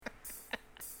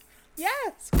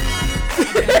Yes.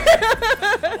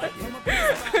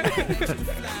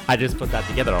 I just put that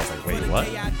together. I was like, wait, what?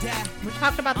 We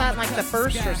talked about that in like the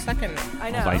first or second. I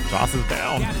I know. was like, Joss is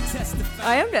down.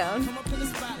 I am down.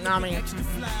 No, I mean,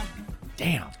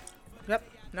 Damn. yep.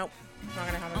 Nope. Not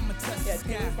gonna happen.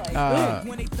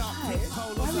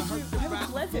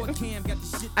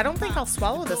 I don't think I'll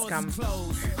swallow this gum.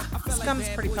 This gum's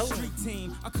pretty potent.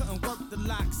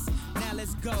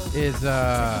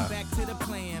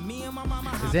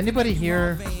 Is anybody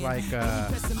here like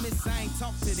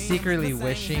secretly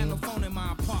wishing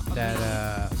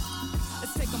that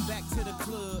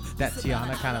that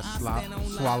Tiana kind of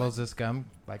swallows this gum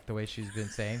like the way she's been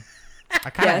saying? I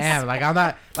kind of Yes. am. Like I'm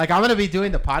not. Like I'm gonna be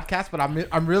doing the podcast, but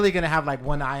I'm really gonna have like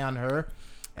one eye on her,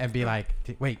 and be like,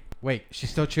 wait, she's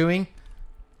still chewing.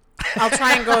 I'll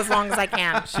try and go as long as I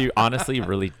can. She honestly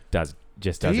really does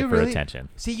just does Do it you for really? attention.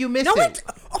 See, you missed No, it.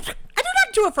 I do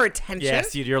not do it for attention.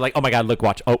 Yes, you're like, oh my god, look,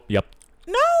 watch. Oh, yep.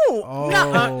 No. Oh.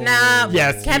 No.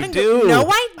 Yes, you Kevin, do. No,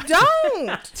 I don't.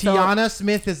 Tiana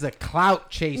Smith is a clout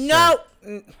chaser. No.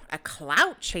 A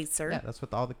clout chaser. Yeah, that's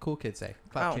what all the cool kids say.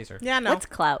 Clout chaser. Yeah, no. What's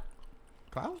clout?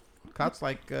 Clout? Clout's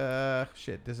like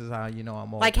shit. This is how you know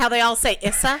I'm old. Like how they all say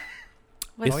Issa.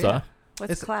 What's, Issa. yeah.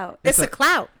 what's It's- clout? It's a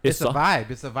clout. It's a Issa. vibe.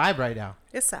 It's a vibe right now.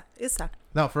 Issa.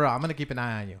 No, for real. I'm gonna keep an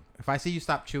eye on you. If I see you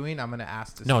stop chewing, I'm gonna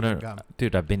ask to see No, your no, gum.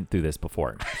 dude, I've been through this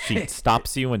before. She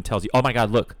stops you and tells you, oh my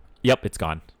god, look. Yep, it's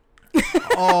gone.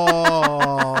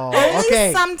 Oh, Only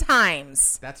okay.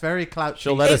 sometimes. That's very clout.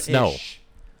 She'll let us know. chaser-ish.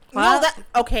 No,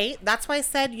 okay. That's why I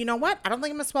said, you know what? I don't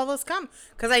think I'm gonna swallow this gum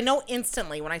because I know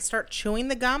instantly when I start chewing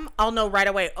the gum, I'll know right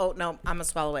away. Oh no, I'm gonna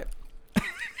swallow it.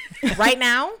 Right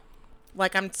now,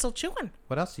 like I'm still chewing.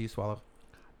 What else do you swallow?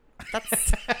 That's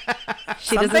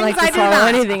She Some doesn't like things I to do swallow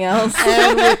not. anything else.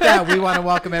 And with that, we want to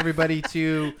welcome everybody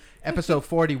to episode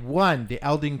 41, the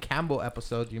Eldon Campbell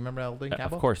episode. Do you remember Eldon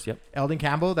Campbell? Of course, yep. Eldon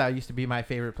Campbell, that used to be my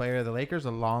favorite player of the Lakers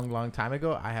a long, long time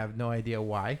ago. I have no idea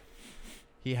why.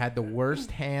 He had the worst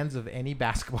hands of any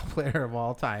basketball player of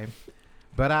all time.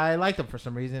 But I liked him for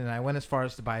some reason, and I went as far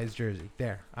as to buy his jersey.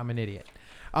 There, I'm an idiot.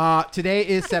 Today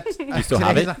is September. You still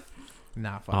have it?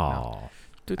 Nah, fuck no. Oh,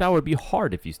 dude, that would be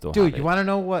hard if you still have Dude, it. you want to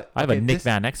know what? I have a okay, Nick this-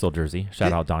 Van Exel jersey. Shout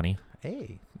thi- out Donnie.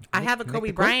 Hey. I Nick- have a Nick Kobe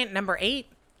the Cook? Bryant number 8,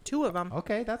 2 of them.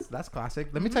 Okay, that's classic.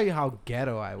 Let me tell you how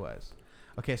ghetto I was.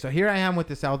 Okay, so here I am with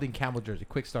this Eldon Campbell jersey.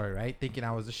 Quick story, right? Thinking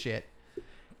I was a shit.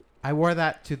 I wore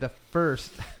that to the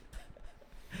first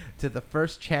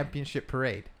championship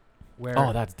parade, where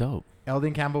Oh, that's dope.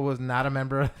 Eldon Campbell was not a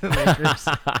member of the Lakers.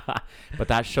 But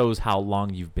that shows how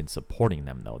long you've been supporting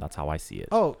them, though. That's how I see it.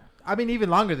 Oh, I mean even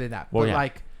longer than that. Well, but yeah.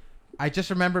 like, I just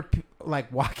remember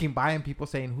like walking by and people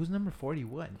saying, "Who's number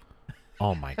 41?"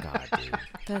 Oh my god, dude.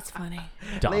 That's funny.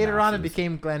 Later on, it Dumbasses.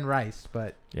 became Glenn Rice,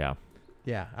 but. Yeah.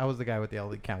 Yeah, I was the guy with the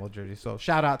Eldon Campbell jersey. So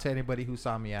shout out to anybody who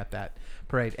saw me at that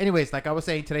parade. Anyways, like I was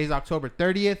saying, today's October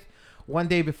 30th, one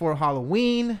day before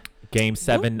Halloween. Game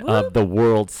 7 Whoop, of the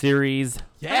World Series.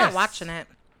 I'm not watching it.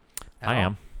 I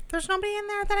am. There's nobody in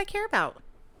there that I care about.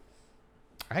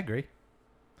 I agree.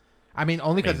 I mean,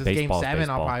 only because I mean, it's Game baseball's 7,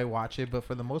 I'll baseball. probably watch it. But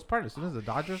for the most part, as soon as the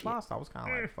Dodgers lost, I was kind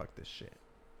of like, fuck this shit.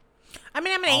 I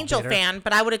mean, I'm an All Angel bitter. fan,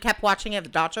 but I would have kept watching if the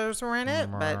Dodgers were in it.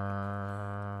 But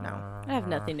I have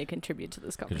nothing to contribute to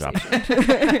this Good job.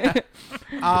 conversation.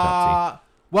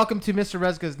 Welcome to Mr.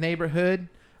 Rezga's neighborhood.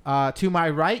 To my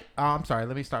right, I'm sorry,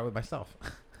 let me start with myself.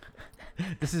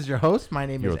 This is your host. My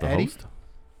name You're is the Eddie. host?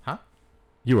 Huh?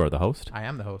 You are the host. I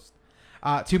am the host.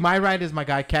 To my right is my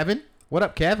guy Kevin. What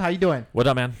up, Kev? How you doing? What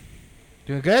up, man?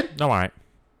 Doing good? No, all right.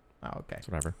 Oh, okay. It's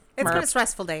whatever. it's been Merp. a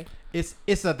stressful day. It's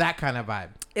a that kind of vibe.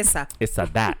 Issa. It's a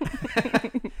that.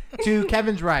 To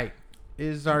Kevin's right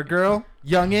is our girl,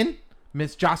 youngin,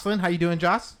 Miss Jocelyn. How you doing,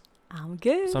 Joss? I'm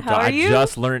good. Sometimes How are I you?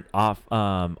 just learned off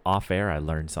air. I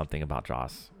learned something about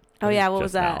Joss. Oh yeah, what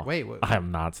was just that? now. Wait, what?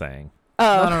 I'm not saying.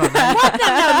 Oh,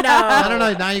 No.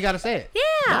 No. Now you gotta say it. No,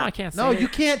 Yeah. I can't say No, it. you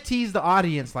can't tease the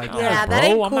audience like Yeah, that. that bro,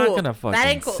 ain't I'm not cool. gonna That fucking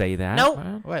ain't cool. say that. Nope.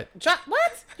 man. What?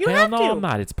 What? You Hell have no, to. I'm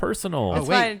not. It's personal. It's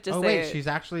wait. fine, just oh say wait, it. she's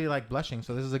actually like blushing.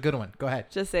 So this is a good one. Go ahead.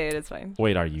 just say it. It's fine.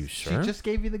 Wait, are you sure? She just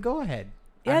gave you the go ahead.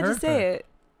 Yeah, just say it.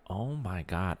 Oh my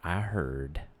god, I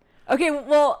heard. Okay,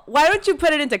 well, why don't you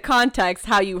put it into context?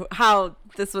 How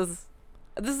this was?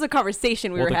 This is a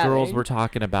conversation we Well, were the having. girls were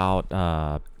talking about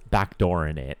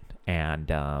backdooring it, and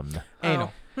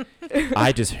Anal.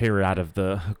 I just hear out of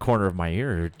the corner of my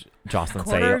ear Jocelyn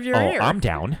say, Corner of your "Oh, ear." I'm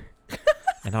down,"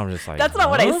 and I'm just like, That's not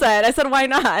what I "Huh?" said. I said, why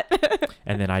not?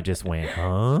 And then I just went,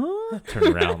 "Huh?"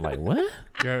 Turned around like, "What?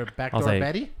 You're backdoor like,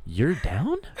 Betty. You're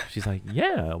down?" She's like,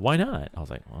 "Yeah, why not?" I was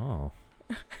like, "Oh."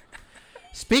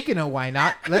 Speaking of why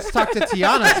not, let's talk to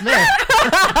Tiana Smith.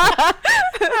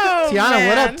 Tiana,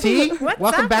 what up, T? What's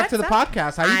Welcome up? back to the What's up?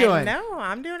 podcast. How you doing? No,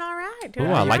 I'm doing all right. Ooh,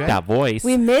 I like that voice.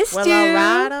 We missed Well, you. all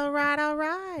right, all right, all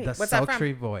right. The What's that from?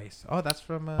 sultry voice. Oh, that's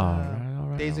from All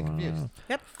right, Dazed and all right. Confused.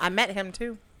 Yep, I met him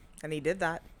too, and he did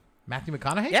that Matthew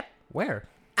McConaughey? Yep. Where?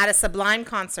 at a Sublime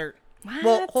concert. What?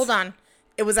 Well, hold on.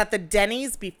 It was at the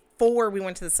Denny's before we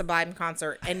went to the Sublime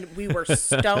concert, and we were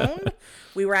stoned.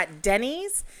 We were at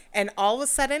Denny's, and all of a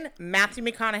sudden, Matthew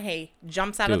McConaughey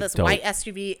jumps out of Dude, this dope. white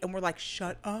SUV, and we're like,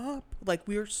 "Shut up!" Like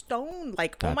we were stoned.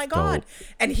 Like, oh That's my god! dope.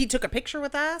 And he took a picture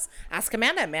with us. Ask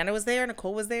Amanda. Amanda was there.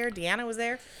 Nicole was there. Deanna was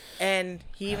there, and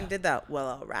he even did that. Well,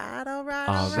 all right, all right,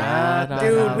 all All right. right,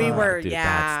 Dude, all we right. were, Dude,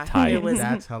 yeah. that's tight. It was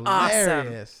That's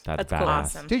hilarious. That's That's cool. badass.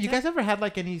 awesome. Dude, you guys ever had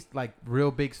like any like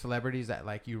real big celebrities that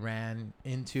like you ran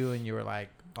into and you were like,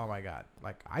 oh my god?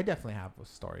 Like I definitely have a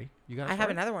story. You got? I have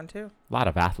another one too. A lot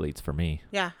of athletes for me.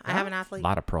 Yeah, I have an A athlete.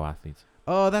 lot of pro athletes.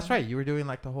 Oh, that's right. You were doing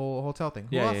like the whole hotel thing.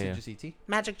 Who Yeah, else yeah, did yeah. you see, T?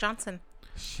 Magic Johnson.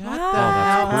 Shut Wow. the Oh, hell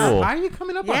that's up. cool. Why are you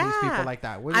coming up on these Yeah. people like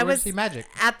that? Where, I where'd was you see Magic?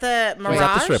 at the Mirage. She's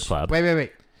at the strip club. Wait.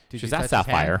 Did She's you at touch his hand?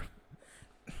 Sapphire.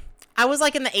 I was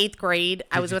like in the 8th grade.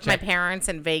 I Did was you with check- my parents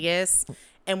in Vegas,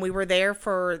 and we were there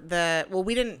for the. Well,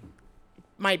 we didn't.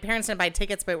 My parents didn't buy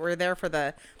tickets, but we were there for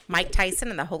the Mike Tyson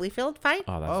and the Holyfield fight.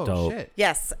 Oh, that's Oh dope. shit!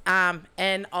 Yes.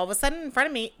 And all of a sudden, in front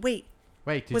of me, wait,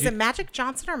 Wait, did was you? it Magic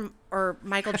Johnson or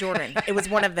Michael Jordan? It was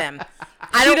one of them.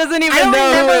 She doesn't even I don't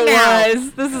know who remember it now.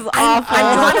 was. This is I'm awful.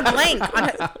 drawing a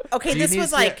blank. Okay, Do you this need was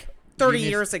to- like do 30 you need-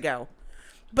 years ago.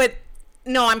 But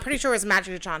no, I'm pretty sure it was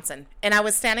Magic Johnson. And I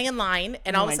was standing in line,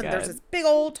 and all of my a sudden God. there's this big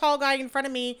old tall guy in front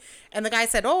of me. And the guy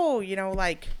said, oh, you know,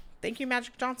 like, thank you,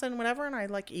 Magic Johnson, whatever. And I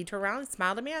like, he turned around, he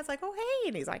smiled at me. I was like, oh, hey.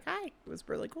 And he's like, hi. It was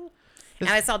really cool. And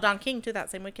I saw Don King too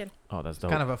that same weekend. Oh, that's dope.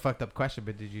 Kind of a fucked up question,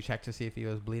 but did you check to see if he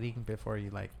was bleeding before you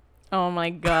like? Oh my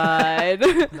god.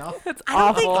 No, That's I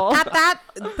don't awful. think at that,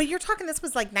 but you're talking, this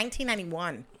was like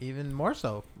 1991. even more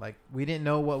so. Like we didn't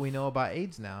know what we know about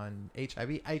AIDS now and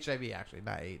HIV. HIV actually,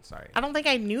 not AIDS. Sorry. I don't think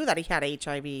I knew that he had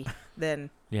HIV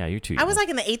then. Yeah, you're too young. I was like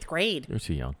in the 8th grade. You're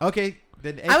too young. Okay.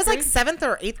 Then I was like eighth 7th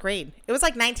or 8th grade. It was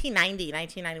like 1990,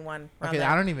 1991. grade? around Okay, there.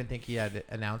 I don't even think he had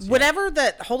announced. yet. Whatever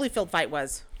the Holyfield fight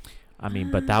was. I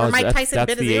mean, but that Or was Mike that's, Tyson that's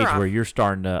bit his the ear age off. where you're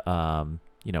starting to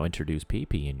introduce pee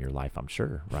in your life. I'm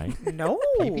sure, right? No.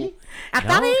 Pee-pee? At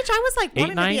that No? age, I was like 8,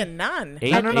 wanting to be 9? a nun.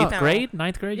 Eighth, I don't eighth know. grade,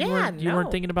 9th grade. Yeah, you weren't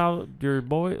no. thinking about your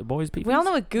boys pee. We all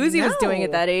know what Goozy was doing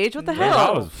at No. that age. What the No.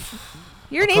 hell?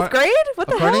 You're in Accor- 8th grade? What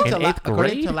the According hell? to In eighth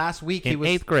according to grade? last week, he in was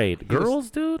 8th grade. he was- Girls,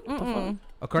 dude. What the fuck? Mm-mm.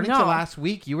 According to No. last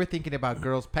week, you were thinking about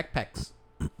girls' pecs.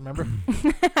 Remember?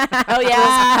 Oh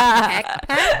yeah. Peck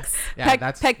pecks? Yeah,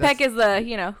 Peck is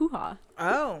the, hoo-ha.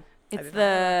 Oh. I It's did not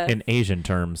the In Asian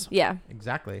terms. yeah,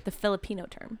 exactly. the Filipino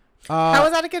term. How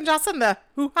was that again, Jocelyn? The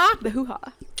hoo-ha? The hoo-ha.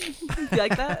 You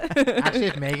like that? Actually,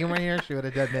 if Megan were here, she would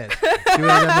have done this. She would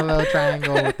have done the little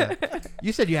triangle with the.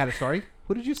 You said you had a story.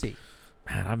 Who did you see?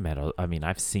 Man,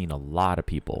 I've seen a lot of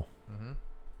people.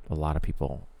 Mm-hmm. A lot of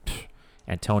people.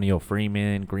 Antonio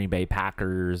Freeman, Green Bay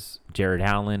Packers, Jared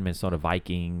Allen, Minnesota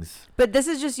Vikings. But this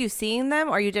is just you seeing them,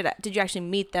 or did you actually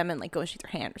meet them and like go and shake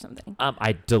their hand or something?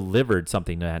 I delivered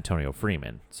something to Antonio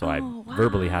Freeman, so I Oh,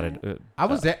 verbally had wow. a. I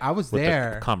was there. I was with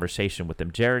there. the conversation with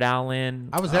him. Jared Allen.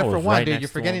 I was there for one, right dude. next You're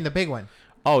to forgetting him. the big one.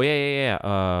 Oh yeah.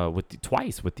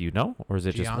 Twice with you, no? Or is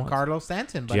it just once? Giancarlo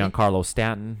Stanton, buddy. Giancarlo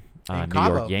Stanton, In New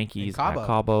Cabo. York Yankees, In Cabo. at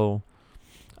Cabo.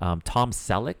 Tom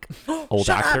Selleck, old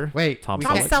Shut up. actor. Wait, Tom we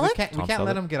Tom can't, Selleck. we Selleck? can't, we Tom can't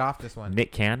let Selleck. him get off this one.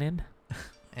 Nick Cannon.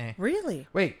 Eh. Really?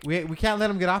 Wait, we can't let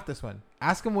him get off this one.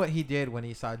 Ask him what he did when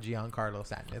he saw Giancarlo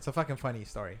Stanton. It's a fucking funny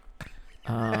story.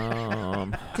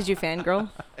 Did you fangirl?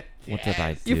 What did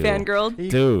I do? You fangirled? He,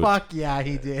 Dude. Fuck yeah,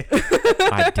 he did.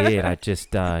 I did. I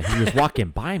just he was walking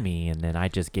by me, and then I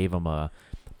just gave him I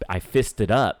fisted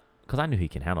up because I knew he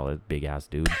can handle it, big ass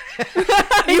dude.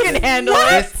 You can handle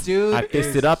it. This dude. I is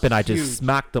fisted up and I just huge.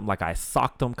 smacked him like I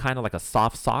socked him, kind of like a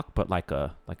soft sock, but like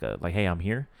hey, I'm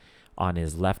here, on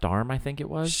his left arm, I think it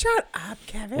was. Shut up,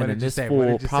 Kevin. What And then did you this say? What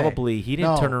fool did you say? probably he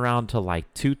didn't No. turn around to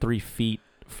like 2-3 feet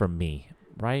from me,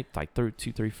 right? Like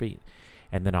 2-3 feet,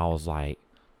 and then I was like,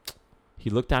 he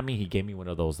looked at me, he gave me one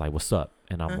of those like, "What's up?"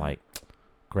 And I'm like,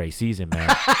 "Great season, man."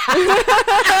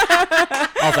 I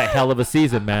was like, "Hell of a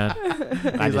season, man."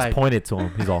 And I He's just like- pointed to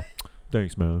him. He's all,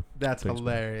 "Thanks, man." That's Thanks,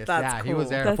 man. hilarious. That's yeah, he was cool.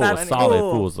 there. That's Fool was funny. solid.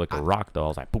 Cool. Fool was like a rock though. I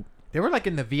was like, "Boop." They were like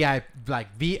in the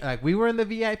VIP, like we were in the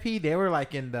VIP. They were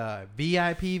like in the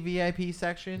VIP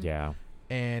section. Yeah.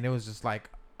 And it was just like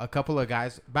a couple of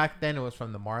guys. Back then, it was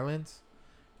from the Marlins,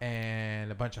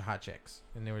 and a bunch of hot chicks,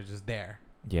 and they were just there.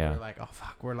 We Yeah. were like, oh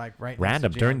fuck, we're like right. next to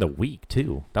Random during the Gian- week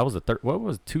too. That was the third. What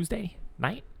was it, Tuesday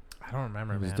night? I I don't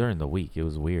remember, It was man. during the week. It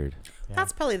was weird. Yeah.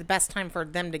 That's probably the best time for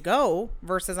them to go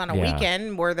versus on a Yeah.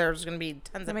 weekend where there's going to be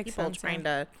tons That of makes people sense, trying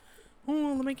to,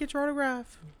 oh, let me get your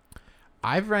autograph.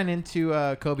 I've run into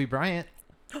Kobe Bryant.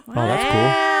 Oh, that's cool.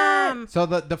 Damn. So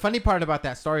the funny part about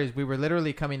that story is we were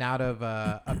literally coming out of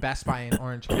a Best Buy in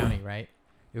Orange County, right?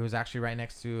 It was actually right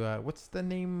next to what's the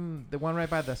name? The one right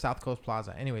by the South Coast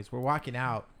Plaza. Anyways, we're walking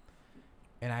out,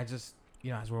 and I just,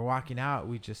 as we're walking out,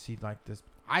 we just see like this.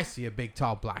 I see a big,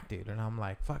 tall black dude, and I'm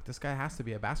like, "Fuck, this guy has to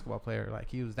be a basketball player. Like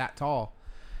he was that tall."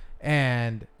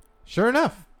 And sure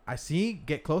enough, I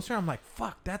get closer. I'm like,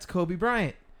 "Fuck, that's Kobe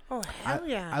Bryant." Oh, hell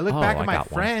yeah. I look Oh, back I at my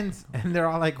got one. friends, and they're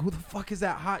all like, "Who the fuck is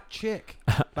that hot chick?"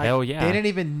 Like, Hell yeah. They didn't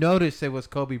even notice it was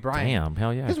Kobe Bryant. Damn,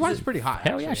 hell yeah. His wife's pretty hot.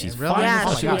 Hell yeah, actually. she's In real fine. Yeah,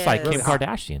 life, she she looks like is. Kim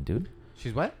Kardashian, dude.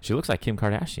 She's what? She looks like Kim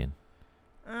Kardashian.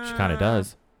 She kind of Uh,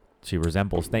 does. She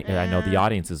resembles. I know the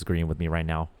audience is agreeing with me right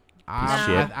now. I,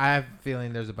 shit. I have a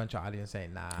feeling there's a bunch of audience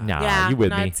saying, nah. Nah, Yeah, you with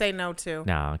no, me? I'd say no too.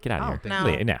 Nah, get out I of don't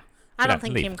here. think so. Nah. I Get don't out-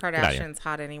 think leave. Kim Get outta here. Kardashian's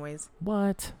hot anyways.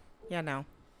 What? Yeah, no.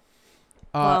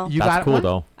 Well, You That's got cool one?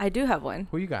 though. I do have one.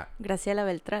 Who you got? Graciela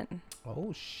Beltran.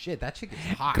 Oh, shit. That chick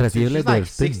is hot. Graciela Dude, she's like Beltrán.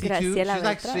 62. Graciela She's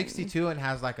like Beltrán. 62 and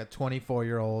has like a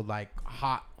 24-year-old, like,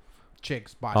 hot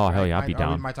chick's body. Oh, hell right? yeah, I'd be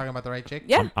down. Am I talking about the right chick?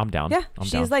 Yeah. I'm down. Yeah. I'm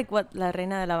She's down. like what La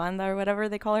Reina de la Banda or whatever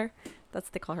they call her. That's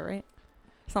what they call her, right?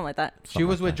 Something like that. She Something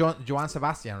was like with Joan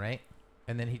Sebastian, right?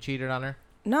 And then he cheated on her?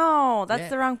 No, that's Yeah.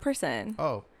 the wrong person.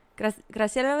 Oh.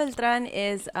 Graciela Beltran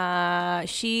is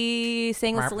she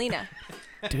sang with Marp. Selena.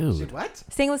 Dude. She what?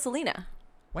 Sang with Selena.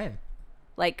 When?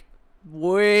 Like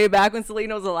way back when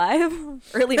Selena was alive.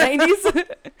 Early 90s.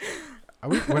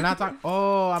 We're not talking.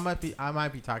 Oh, I might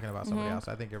be talking about somebody Mhm. else.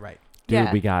 I think you're right. Dude,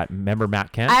 Yeah. we got. Remember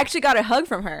Matt Kemp? I actually got a hug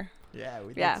from her. Yeah,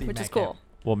 we Yeah, which is cool.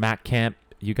 Well, Matt Kemp,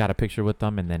 you got a picture with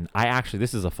them, and then I actually,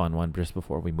 this is a fun one. Just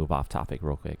before we move off topic,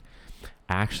 real quick,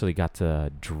 I actually got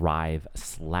to drive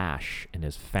Slash and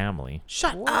his family.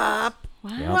 Shut What? up.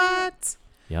 What? Yep. What?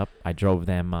 Yep, I drove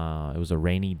them. It was a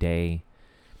rainy day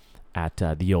at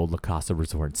the old La Casa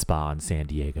Resort and Spa in San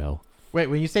Diego. Wait,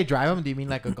 when you say drive them, do you mean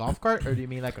like a golf cart or do you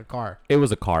mean like a car? It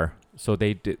was a car, so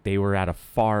they were at a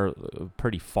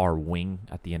pretty far wing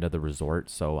at the end of the resort.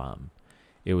 So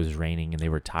it was raining and they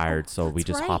were tired, so we that's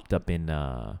just right. hopped up in.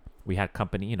 We had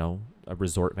company,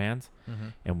 resort vans,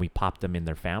 and we popped them in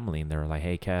their family, and they were like,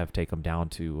 "Hey, Kev, take him down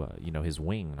to his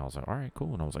wing." And I was like, "All right,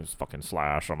 cool." And I was like, "It's fucking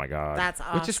Slash! Oh my god!" That's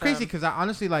awesome. Which is crazy because I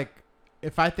honestly like,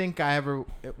 if I ever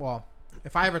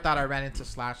thought I ran into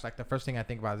Slash, like the first thing I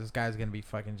think about is this guy's gonna be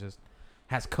fucking just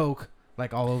has coke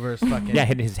like all over his fucking. Yeah,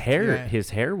 and his hair, Yeah. his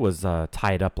hair was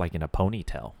tied up like in a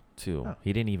ponytail too. Oh.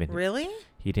 He didn't even. Really?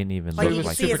 He didn't even Like look you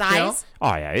like. see his super chill? eyes?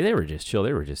 Oh yeah, they were just chill.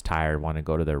 They were just tired, want to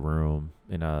go to their room.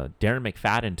 And Darren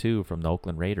McFadden too from the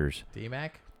Oakland Raiders.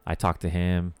 D-Mac, I talked to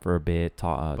him for a bit.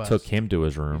 Bust. Took him to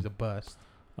his he's room. a bust.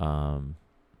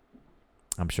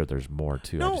 I'm sure there's more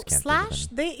too. I No, just can't Slash.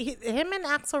 think of Him and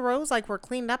Axl Rose were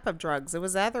cleaned up of drugs. It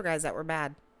was the other guys that were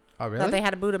bad. Oh That really? they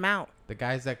had to boot him out. The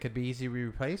guys that could be easily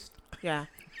replaced. Yeah.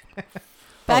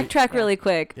 Backtrack yeah. really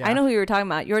quick. Yeah. I know who you were talking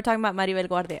about. You were talking about Maribel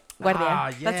Guardia. Ah,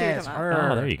 That's who you're yes, talking about. her.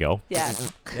 them. Oh, there you go. Yeah.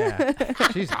 Yeah,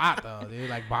 she's hot though, dude.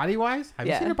 Like body wise, have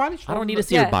you Yeah. seen her body? I don't need to Look-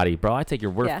 see Yeah. your body, bro. I take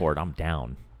your word Yeah. for it. I'm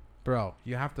down. Bro,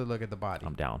 you have to look at the body.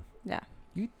 I'm down. Yeah.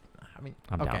 I mean,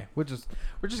 I'm okay, down. we're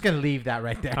just gonna leave that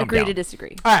right there. I'm Agree down. to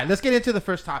disagree. All right, let's get into the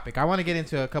first topic. I want to get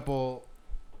into a couple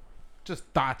just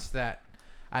thoughts that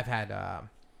I've had.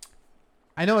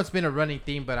 I know it's been a running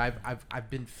theme, but I've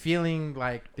been feeling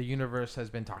like the universe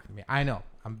has been talking to me. I know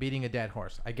I'm beating a dead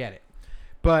horse. I get it,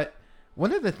 but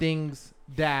one of the things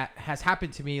that has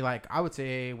happened to me, like I would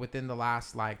say within the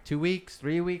last like 2 weeks,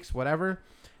 3 weeks, whatever,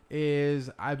 is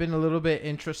I've been a little bit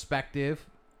introspective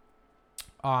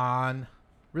on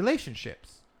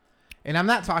relationships. And I'm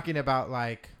not talking about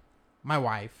like my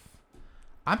wife.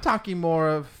 I'm talking more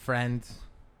of friends.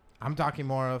 I'm talking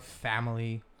more of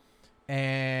family.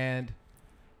 And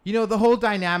the whole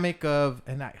dynamic of,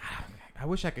 and I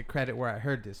wish I could credit where I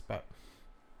heard this, but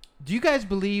do you guys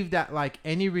believe that like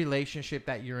any relationship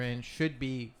that you're in should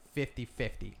be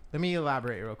 50-50? Let me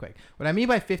elaborate real quick. What I mean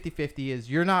by 50-50 is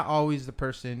you're not always the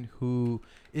person who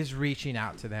is reaching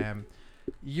out to them.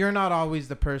 You're not always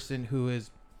the person who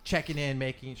is checking in,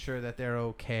 making sure that they're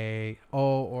okay,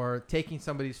 or taking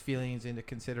somebody's feelings into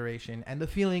consideration, and the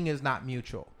feeling is not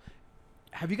mutual.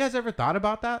 Have you guys ever thought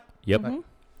about that? Yep. Mhm.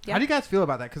 How do you guys feel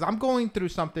about that? Because I'm going through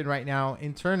something right now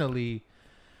internally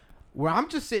where I'm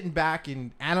just sitting back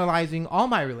and analyzing all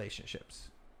my relationships,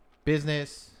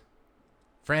 business,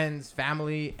 friends,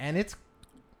 family, and it's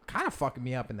kind of fucking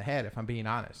me up in the head, if I'm being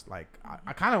honest. Like,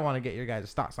 I kind of want to get your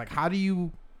guys' thoughts. Like, how do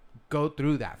you go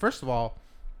through that? First of all,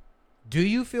 Do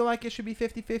you feel like it should be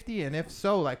 50-50? And if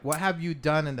so, like, what have you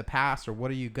done in the past, or what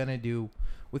are you going to do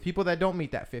with people that don't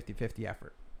meet that 50-50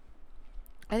 effort?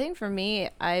 I think for me,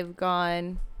 I've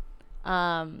gone,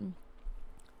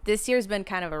 this year's been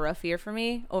kind of a rough year for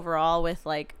me overall, with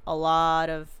like a lot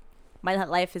of, my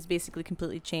life has basically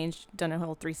completely changed, done a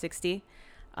whole 360.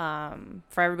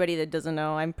 For everybody that doesn't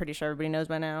know, I'm pretty sure everybody knows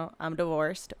by now, I'm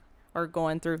divorced, or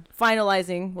going through,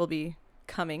 finalizing will be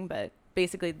coming, but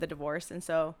basically the divorce. And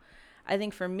so I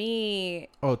think for me,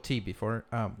 Oh, T, before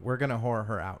we're gonna whore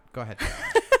her out. Go ahead.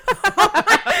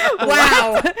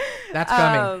 Wow. That's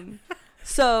coming.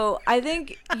 So I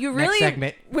think you Next really,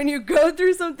 segment. when you go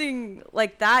through something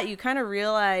like that, you kind of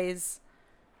realize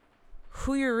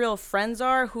who your real friends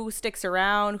are, who sticks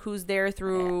around, who's there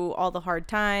through all the hard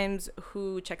times,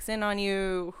 who checks in on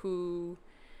you, who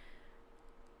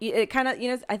it kind of, you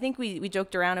know, I think we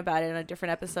joked around about it in a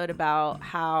different episode about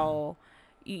how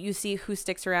you see who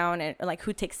sticks around and like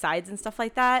who takes sides and stuff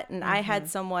like that. And I had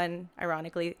someone,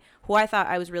 ironically, who I thought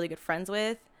I was really good friends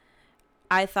with.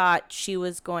 I thought she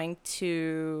was going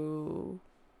to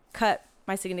cut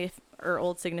my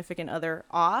old significant other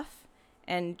off.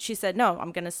 And she said, no,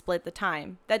 I'm going to split the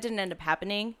time. That didn't end up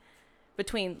happening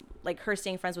between like her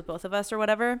staying friends with both of us or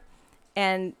whatever.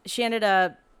 And she ended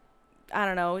up, I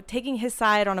don't know, taking his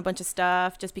side on a bunch of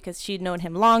stuff just because she'd known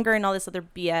him longer and all this other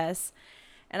BS.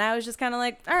 And I was just kind of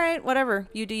like, all right, whatever,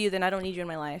 you do you, then I don't need you in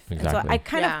my life. Exactly. And so I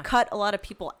kind of cut a lot of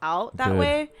people out that Good.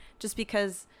 way, just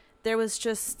because it was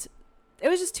just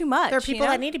too much. There are people you know?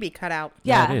 that need to be cut out.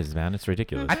 Yeah. It is, man. It's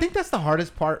ridiculous. I think that's the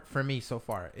hardest part for me so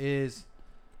far is,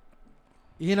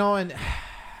 you know, and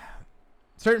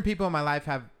certain people in my life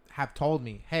have told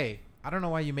me, hey, I don't know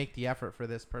why you make the effort for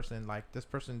this person. Like, this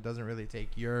person doesn't really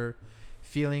take your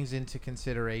feelings into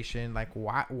consideration. Like,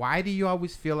 why do you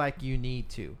always feel like you need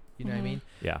to? You know what I mean?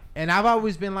 Yeah. And I've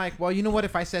always been like, well, you know what?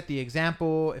 If I set the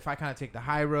example, if I kind of take the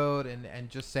high road and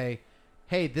just say,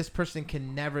 hey, this person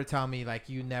can never tell me like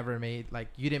you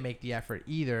didn't make the effort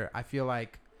either. I feel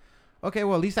like, okay,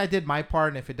 well, at least I did my part.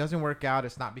 And if it doesn't work out,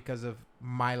 it's not because of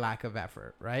my lack of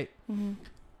effort. Right. Mm-hmm.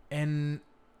 And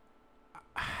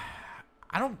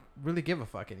I don't really give a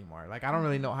fuck anymore. Like, I don't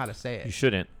really know how to say You it.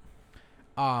 shouldn't.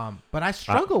 But I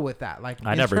struggle with that. Like,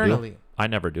 I never internally. do. I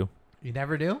never do. You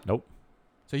never do? Nope.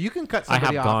 So you can cut I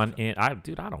somebody have off. gone in. I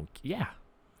don't. Yeah.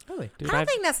 Really? Dude, I don't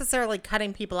think necessarily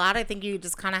cutting people out. I think you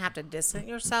just kind of have to distance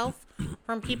yourself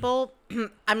from people.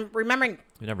 I'm remembering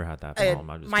You never had that problem.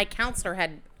 I just, my counselor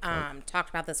had talked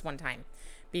about this one time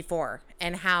before,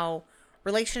 and how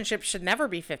relationships should never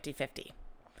be 50-50.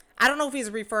 I don't know if he's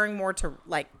referring more to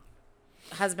like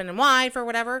husband and wife or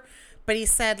whatever, but he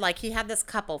said like he had this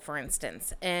couple, for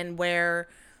instance, and where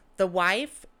the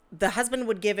husband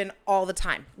would give in all the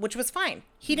time, which was fine.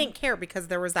 He didn't care because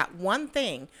there was that one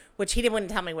thing, which he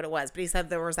wouldn't tell me what it was, but he said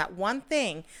there was that one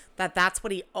thing that's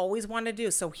what he always wanted to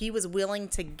do. So he was willing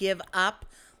to give up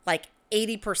like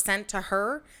 80% to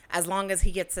her as long as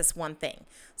he gets this one thing.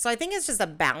 So I think it's just a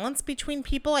balance between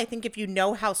people. I think if you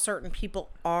know how certain people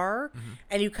are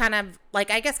and you kind of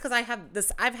like, I guess because I've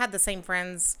had the same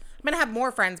friends. I'm going to have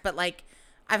more friends, but like,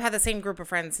 I've had the same group of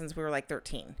friends since we were like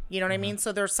 13. You know what I mean?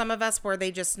 So there's some of us where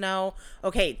they just know,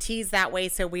 okay, T's that way,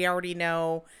 so we already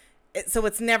know. So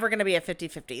it's never going to be a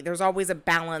 50-50. There's always a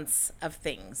balance of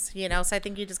things, you know? So I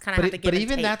think you just kind of have to give But and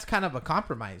even take. that's kind of a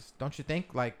compromise, don't you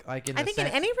think? Like in I the think sense,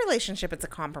 in any relationship, it's a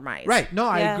compromise. right? No,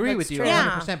 I Yeah, agree that's with you true.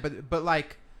 100%. But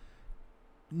like,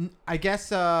 I guess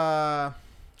how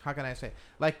can I say?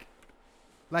 Like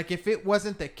if it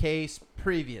wasn't the case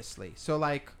previously, so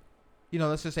like, you know,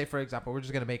 let's just say, for example,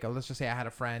 let's just say I had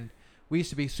a friend. We used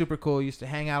to be super cool. Used to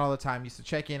hang out all the time. Used to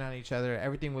check in on each other.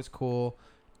 Everything was cool.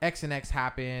 X and X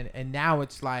happened. And now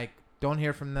it's like, don't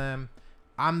hear from them.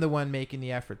 I'm the one making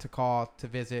the effort to call, to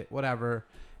visit, whatever.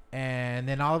 And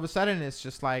then all of a sudden it's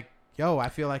just like, yo, I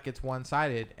feel like it's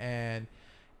one-sided. And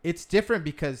it's different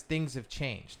because things have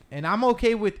changed. And I'm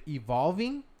okay with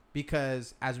evolving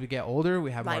because as we get older,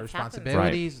 we have more Life happens.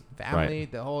 responsibilities, family,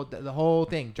 the whole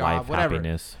thing, job, life, whatever.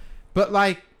 happiness. But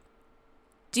like,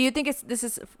 Do you think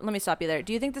let me stop you there.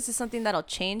 Do you think this is something that'll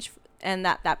change and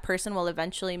that person will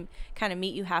eventually kind of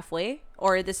meet you halfway,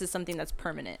 or this is something that's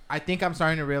permanent? I think I'm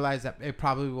starting to realize that it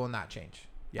probably will not change.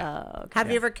 Yeah. Okay. Have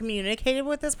you ever communicated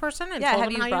with this person and Yeah, told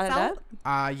have them you how brought you it felt?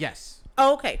 up? Yes.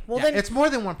 Oh, okay. Well, Yeah, then it's more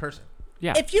than one person.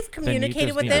 Yeah. if you've Then you communicated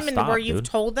just with need to them and stop, where you've dude.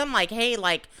 told them like, hey,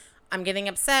 like, I'm getting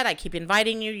upset. I keep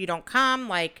inviting you. You don't come.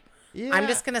 Like, Yeah. I'm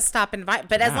just going to stop invite.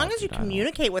 But as Yeah, long as you dude, I don't-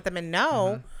 communicate with them and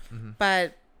know,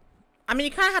 but I mean,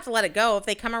 you kind of have to let it go. If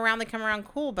they come around, they come around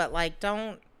cool. But like,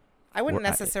 I wouldn't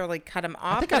Well, necessarily cut them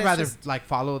off. I think but I'd it's rather just- like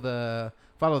follow the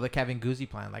follow the Kevin Guzzi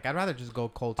plan. Like I'd rather just go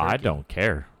cold turkey. I don't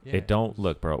care. Yeah. It don't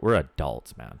look, bro. We're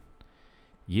adults, man.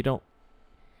 You don't.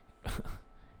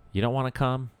 You don't want to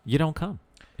come. You don't come.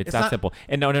 It's It's that not- simple.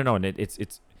 And no. And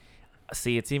it's.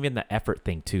 See, it's even the effort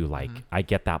thing too. Like Mhm. I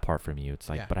get that part from you. It's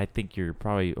like, Yeah. but I think you're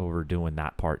probably overdoing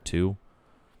that part too.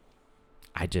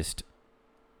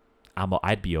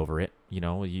 I'd be over it. You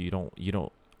know, you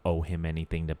don't owe him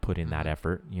anything to put in that Mhm.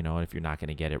 effort. You know, if you're not going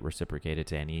to get it reciprocated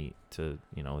to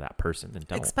that person, then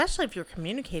don't. Especially if you're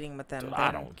communicating with them. Dude,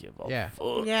 I then- don't give a Yeah.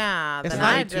 fuck. Yeah, It's then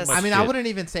not I too just. much I mean, I shit. wouldn't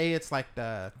even say it's like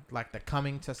the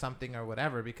coming to something or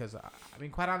whatever, because I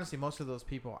mean, quite honestly, most of those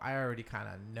people I already kind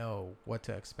of know what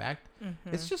to expect. Mhm.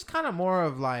 It's just kind of more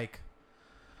of like,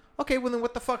 okay, well then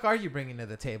what the fuck are you bringing to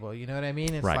the table? You know what I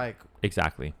mean? It's Right. like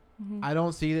Exactly. I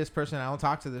don't see this person, I don't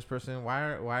talk to this person. Why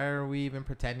are we even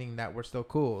pretending that we're still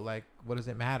cool? Like, what does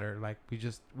it matter? Like, we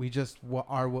just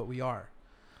are what we are.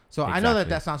 So I know that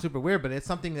Exactly. sounds super weird, but it's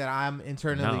something that I'm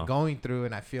internally No. going through,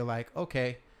 and I feel like,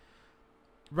 okay,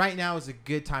 right now is a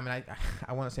good time. And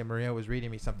I want to say Maria was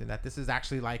reading me something that this is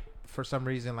actually like, for some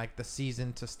reason, like the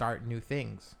season to start new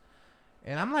things.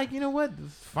 And I'm like, you know what?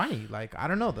 It's funny. Like, I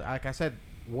don't know. Like I said,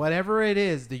 whatever it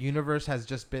is, the universe has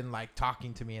just been like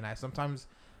talking to me, and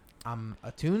I'm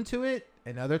attuned to it,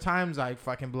 and other times I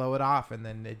fucking blow it off, and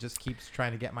then it just keeps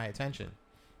trying to get my attention.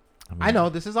 I know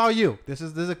this is all you. This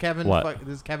is a Kevin. What?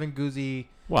 This is Kevin Guzzi.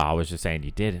 Well, I was just saying you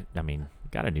did. I mean, you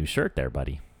got a new shirt there,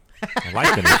 buddy. I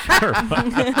like the new shirt.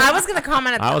 But I was gonna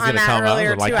comment I was on gonna that comment. I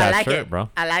earlier like too. that I like shirt, it, bro.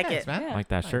 I like Thanks, it. man. I like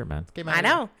that shirt, man. Came out I of-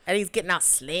 know, and he's getting out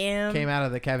slim. Came out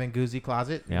of the Kevin Guzzi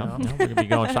closet. you Yeah, know? we're gonna be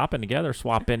going shopping together,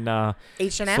 swapping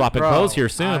H&M. swapping Bro, clothes here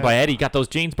soon. I- But Eddie, got those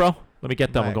jeans, bro? Let me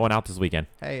get them. I'm Right. going out this weekend.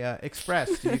 Hey,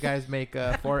 Express. Do you guys make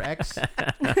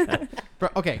 4X? Bro,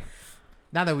 okay.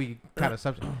 Now that we kind of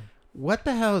subject, what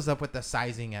the hell is up with the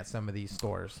sizing at some of these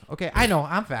stores? Okay, I know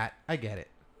I'm fat. I get it.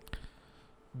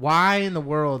 Why in the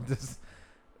world does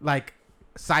like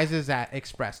sizes at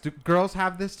Express? Do girls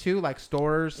have this too? Like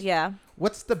stores? Yeah.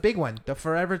 What's the big one? The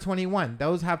Forever 21.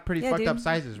 Those have pretty Yeah, fucked dude. up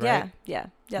sizes, Yeah. right? Yeah.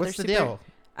 Yeah. What's the they're super- deal?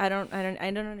 I don't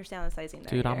understand the sizing there.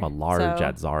 Dude, I'm either. a large So-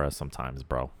 at Zara sometimes,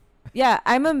 bro. Yeah,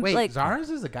 I'm a Wait, like. Zara's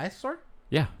is a guy's store?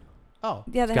 Yeah, Oh.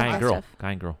 Yeah, they guy have and that girl, stuff.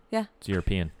 guy and girl. Yeah. It's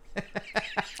European.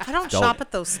 I don't Dope. shop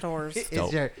at those stores.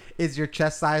 Dope. Is your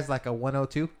chest size like a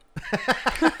 102?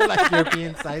 Like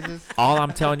European sizes? All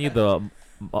I'm telling you,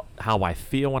 how I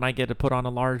feel when I get to put on a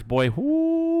large boy.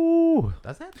 Whoo!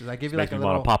 Does that? Does that give It you makes like a me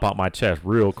want little? to pop out my chest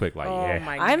real quick, like Oh yeah.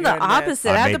 my I'm the goodness. opposite.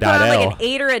 I I have made to put on that like L. an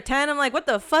 8 or a 10. I'm like, what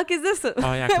the fuck is this? Oh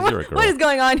yeah, because you're a girl. What is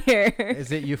going on here?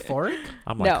 Is it euphoric?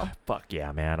 I'm like, No. fuck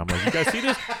yeah, man. I'm like, you guys see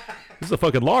this? This is a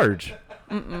fucking large.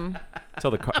 Tell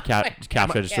the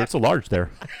cash register it's a large there.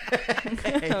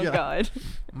 Oh God.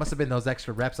 Must have been those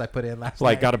extra reps I put in last It's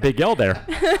like night. got a big L there.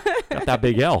 Got that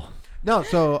big L. No,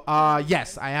 so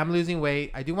yes, I am losing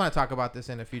weight. I do want to talk about this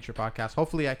in a future podcast.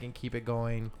 Hopefully, I can keep it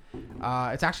going.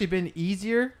 It's actually been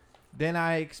easier than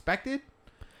I expected.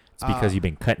 It's because you've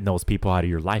been cutting those people out of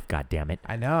your life. God damn it.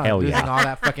 I know. Hell I'm losing yeah. all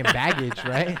that fucking baggage,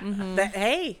 right?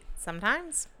 Hey,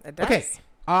 sometimes it does. Okay.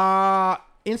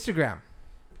 Instagram.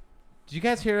 Did you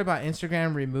guys hear about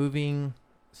Instagram removing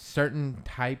certain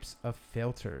types of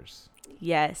filters?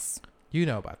 Yes. You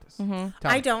know about this. Tell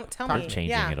I me. don't. Tell Talk me. They're changing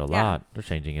yeah. it a Yeah. lot. They're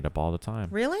changing it up all the time.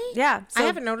 Really? Yeah. I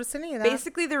haven't noticed any of that.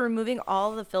 Basically, they're removing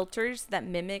all the filters that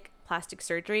mimic plastic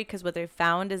surgery because what they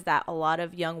found is that a lot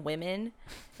of young women,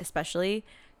 especially,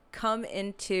 come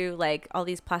into like all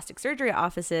these plastic surgery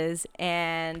offices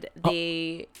and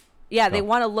they, they Oh.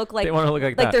 want to look like They wanna look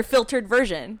like that. their filtered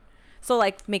version. So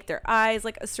like make their eyes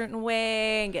like a certain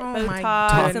way and get Oh my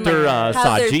Botox and Dr. like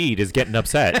have their Sajid is getting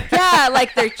upset. yeah,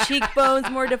 like their cheekbones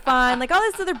more defined, like all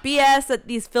this other BS that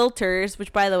these filters,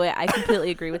 which by the way, I completely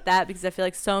agree with that because I feel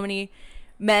like so many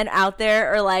men out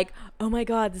there are like, oh my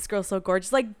God, this girl's so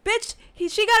gorgeous. Like, bitch,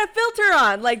 she got a filter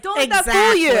on. Like, don't let that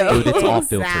fool you. Dude, it's all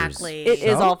filters. Exactly. It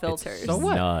is So? all It's filters. So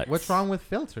what? Nuts. What's wrong with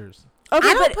filters? Okay,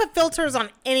 I don't but put filters on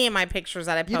any of my pictures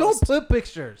that I You don't post. put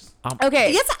pictures.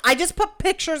 okay. Yes, I just put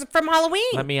pictures from Halloween.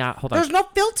 Let me hold on. There's no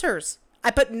filters. I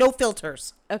put no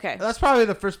filters. Okay. That's probably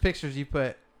the first pictures you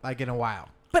put like in a while.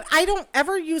 But I don't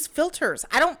ever use filters.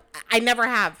 I never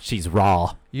have. She's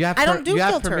raw. You have I don't do you have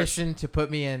filters. permission to put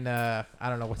me in I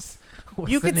don't know what's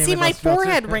You the can name see of my those filters?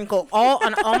 forehead wrinkle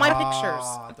on all my pictures.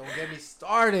 Oh, don't get me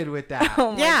started with that.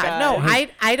 Oh my Yeah, God. no,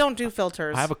 I don't do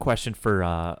filters. I have a question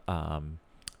for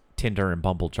Tinder and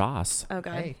Bumble Joss. Oh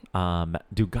God. Hey,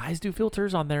 Do guys do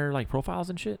filters on their like profiles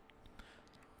and shit?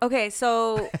 Okay,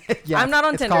 so yeah, I'm not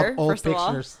on it's Tinder, called old first of all.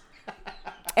 pictures.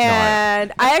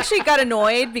 And I actually got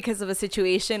annoyed because of a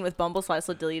situation with Bumble, so I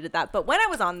also deleted that. But when I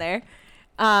was on there,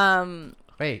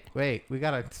 Wait. We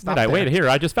gotta stop. Wait, here.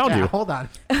 I just found Yeah, you. hold on.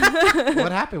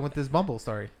 What happened with this Bumble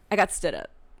story? I got stood up.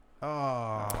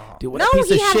 Oh, Dude, what No, a piece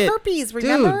he of had shit. herpes.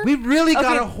 Remember? dude, we really Okay.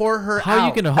 gotta whore her How are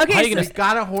out. you gonna? Okay, how are you We gonna?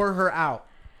 gotta whore her out.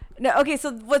 No, okay,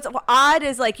 so what's odd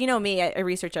is, like, you know me, I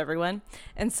research everyone.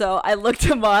 And so I looked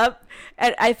him up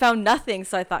and I found nothing,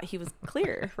 so I thought he was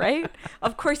clear, right?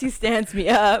 Of course he stands me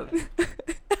up.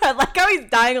 I like how he's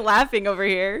dying laughing over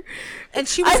here. And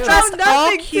she was I dressed found all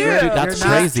nothing, cute. too. Dude, that's You're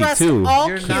not crazy dressed too. all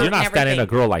You're cute not- You're and not standing a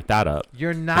everything. girl like that up.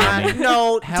 You're not.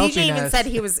 No, helping DJ even us. said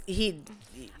he was a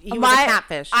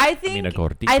catfish. I think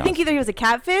gorditas. I think either he was a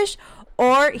catfish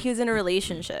or he was in a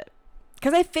relationship.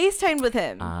 Because I FaceTimed with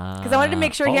him. Because I wanted to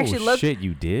make sure he actually looked. Shit,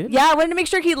 you did? Yeah, I wanted to make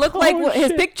sure he looked like his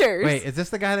shit. pictures. Wait, is this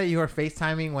the guy that you were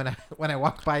FaceTiming when I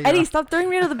walked by you? Eddie, stop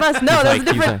throwing me under the bus. No, He's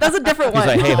that's a different He's one.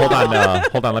 like, hey, hold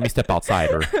on, let me step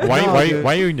outside. Or dude. why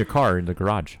are you in your car in the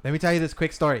garage? Let me tell you this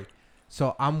quick story.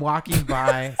 So I'm walking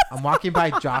by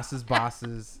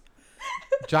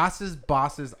Joss's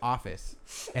boss's office,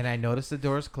 and I notice the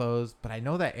door's closed, but I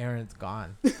know that Aaron's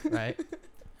gone, right?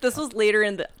 This was later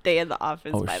in the day in the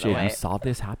office, Oh by shit, the way. you saw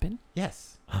this happen?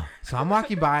 Yes. So I'm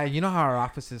walking by. You know how our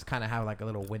offices kind of have like a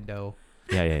little window,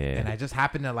 Yeah. and I just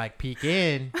happened to like peek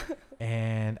in,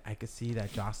 and I could see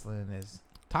that Jocelyn is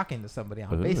talking to somebody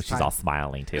on Ooh, FaceTime. she's all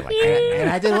smiling too. Like, and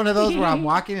I did one of those where I'm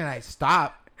walking and I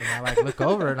stop and I like look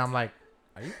over and I'm like,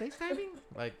 "Are you FaceTiming?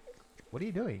 Like, what are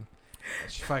you doing?"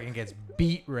 She fucking gets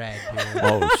beat red, dude.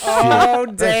 oh shit. Oh, Look,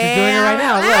 she's doing it right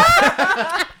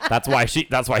now. Look. That's why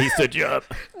he stood you up.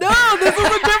 No, this was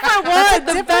a different one. The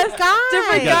different best guy.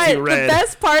 different He got guy. you The red.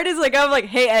 best part is like I'm like,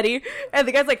 hey Eddie, and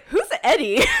the guy's like, who's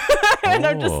Eddie? And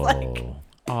I'm just like,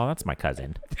 oh, that's my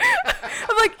cousin.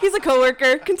 I'm like, he's a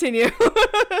coworker. Continue.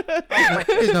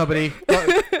 There's nobody.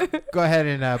 Go ahead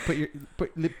and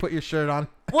put your shirt on.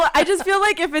 Well, I just feel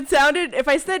like if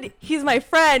I said he's my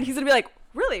friend, he's gonna be like,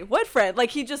 really? What friend?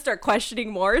 Like he'd just start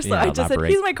questioning more. So Yeah, I just said elaborate.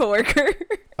 he's my coworker.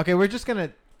 Okay, we're just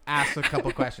gonna ask a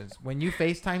couple questions. When you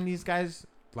FaceTime these guys,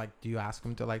 like, do you ask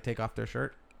them to like take off their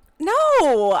shirt? No,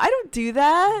 I don't do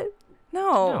that.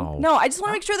 No. I just want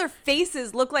to make sure their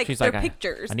faces look like She's their like,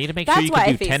 pictures. I need to make That's sure you why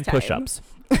can I do 10 FaceTime. push-ups.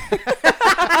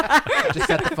 Just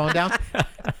set the phone down.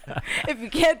 If you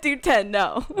can't do 10,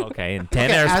 no. Okay, and 10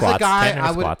 Okay, air as a squats. guy, 10 air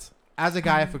I would- squats. As a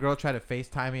guy, if a girl tried to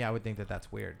FaceTime me, I would think that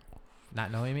that's weird. Not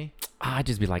knowing me. I'd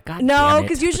just be like, God No, damn it.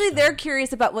 because usually they're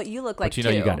curious about what you look like But you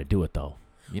know too. you got to do it though.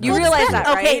 You know realize gotta that,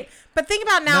 do it. right? Okay, but think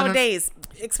about No, no. nowadays,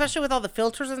 especially with all the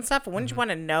filters and stuff. Wouldn't you want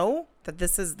to know that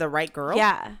this is the right girl?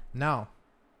 Yeah.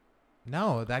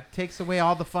 No, that takes away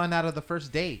all the fun out of the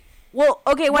first date. Well,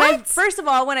 okay. What? First of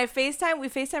all, when I FaceTime, we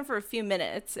FaceTime for a few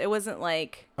minutes. It wasn't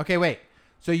like, Okay, wait.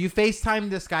 So you FaceTimed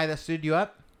this guy that stood you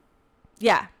up?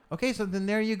 yeah. Okay, so then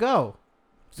there you go.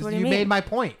 So what do you made mean? my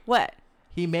point. What?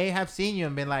 He may have seen you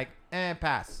and been like,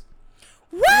 pass.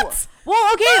 What?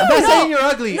 Well, okay. I'm not no, saying you're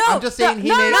ugly. no, I'm just saying he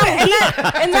no, may no,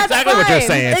 not. and that's exactly what you're fine.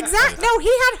 saying. Exactly. No, he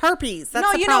had herpes. That's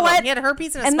No, the you know problem. what? He had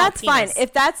herpes and a And small that's penis. fine.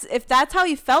 If that's how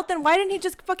he felt, then why didn't he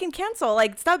just fucking cancel?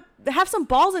 Like, stop, have some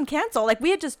balls and cancel. Like,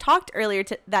 we had just talked earlier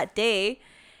that day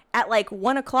at like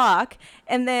 1:00,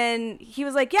 and then he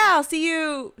was like, "Yeah, I'll see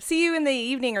you in the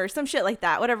evening," or some shit like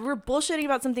that. Whatever. We're bullshitting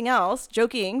about something else,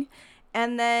 joking,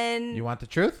 and then You want the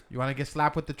truth? You want to get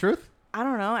slapped with the truth? I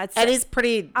don't know. Eddie's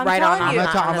pretty I'm right on. telling you. on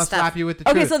I'm that gonna stuff. slap you with the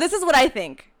okay. truth. So this is what I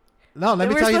think. No, let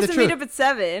me we were tell you supposed the to meet truth. up at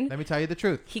 7. Let me tell you the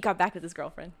truth. He got back with his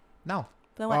girlfriend. No.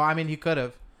 Then Well, what? I mean, he could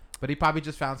have, but he probably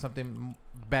just found something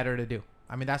better to do.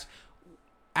 I mean, that's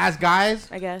as guys,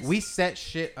 I guess. we set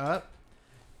shit up,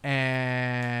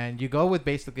 and you go with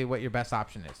basically what your best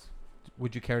option is.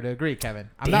 Would you care to agree, Kevin?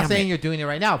 I'm not Damn saying it. you're doing it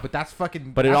right now, but that's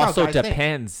fucking. But it that's how also guys think.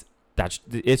 depends.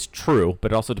 It's true,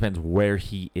 but it also depends where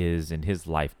he is in his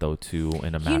life, though, too,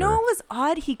 in a matter. You know what was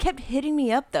odd? He kept hitting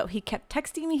me up though. He kept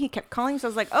texting me. He kept calling. So I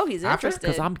was like, "Oh, he's After? interested."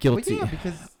 because I'm Well, guilty. yeah,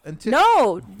 because until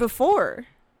No, before.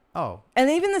 oh, And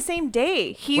even the same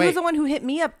day, he Wait. was the one who hit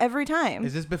me up every time.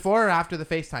 is this before or after the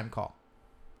FaceTime call?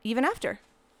 Even after.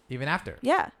 Even after.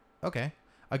 Yeah. Okay.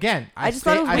 Again, I just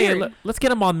thought it was Hey, weird. let's get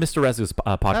him on Mr. Rezu's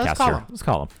podcast call here. him. Let's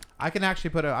call him. I can actually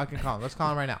I can call him. Let's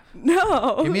call him right now.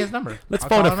 No. Give me his number. Let's I'll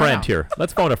phone call a him right friend now. here.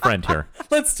 Let's phone a friend here.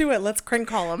 Let's do it. Let's crank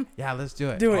call him. Yeah, let's do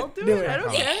it. Do it. I'll do it. I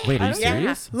don't care. Wait, are you Yeah.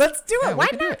 serious? Let's do it. Yeah, we Why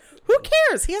can do not? it. Who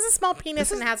cares? He has a small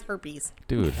penis and has herpes.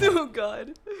 Dude, Oh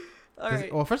God. All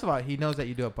right. Well, first of all, he knows that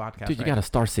you do a podcast. dude, you right? got a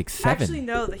star 6-7. Actually,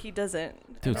 no, that he doesn't.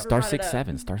 I Dude, never star brought it up.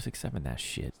 6-7, star 6-7, that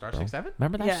shit. Star bro. 6-7?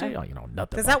 Remember that Yeah. shit? Oh, you know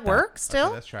nothing. Does about that work still?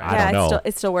 Okay, let's try. I it. don't know.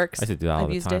 It still works. I used to do that all I've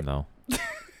the used time, it. though.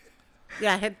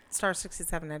 Yeah, hit star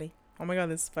 67, Eddie. Oh my God,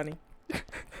 this is funny.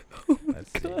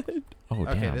 Let's see. Oh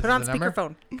Okay, damn. this Put on is the number?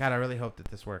 speakerphone. God, I really hope that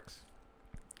this works.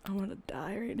 I want to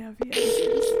die right now if he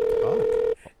answers.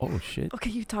 Oh, Oh shit, Okay,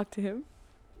 you talk to him.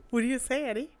 What do you say,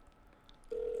 Eddie?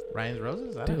 Ryan's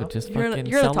Roses? I don't know. dude, just You're fucking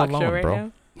on a sell talk alone, show right bro.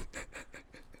 now.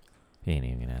 He ain't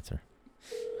even gonna answer.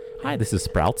 Hi, this is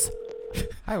Sprouts.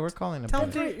 Hi, we're calling him. Tell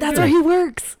him Ben. to. That's where he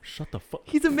works. Shut the fuck.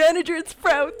 He's a manager at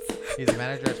Sprouts. He's a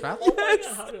manager at Sprouts?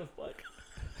 Yes. How the fuck?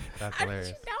 That's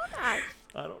hilarious. I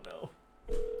don't know.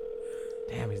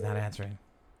 Damn, he's not answering.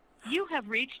 You have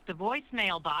reached the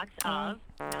voicemail box of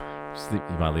You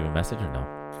want to leave a message or no?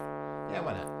 Yeah,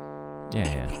 why not?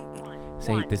 Yeah.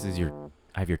 Say this is your.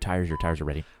 I have your tires. Your tires are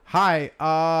ready. Hi,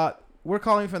 we're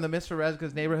calling from the Mr.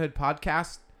 Rezga's Neighborhood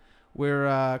Podcast.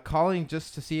 We're calling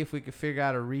just to see if we could figure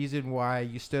out a reason why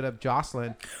you stood up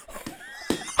Jocelyn.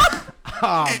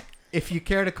 If you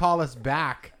care to call us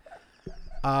back.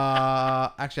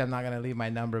 Actually, I'm not going to leave my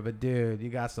number, but dude, you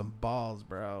got some balls,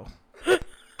 bro. Shut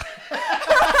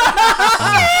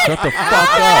the fuck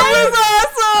up.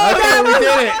 Okay, we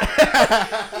did it.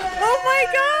 Oh my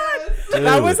god, Dude.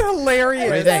 that was What do you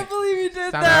hilarious. think? believe you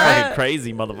did Sound that. Fucking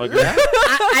crazy motherfucker.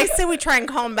 I say we try and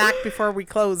call him back before we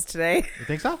close today. You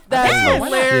think so? That's Yeah, why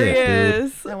not?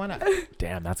 hilarious. Yeah, why not?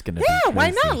 Damn, that's gonna be Yeah,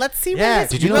 why crazy. not? Let's see Yeah, what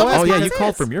his Did you know call? what? Oh yeah, you response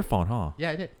called is. from your phone, huh?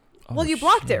 Yeah, I did. Well, Oh, you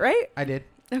blocked shit. it, right? I did.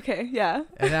 Okay, yeah.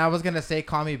 And then I was going to say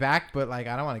call me back, but like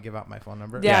I don't want to give out my phone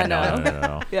number. Yeah, no, no.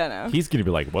 no. Yeah, no. He's gonna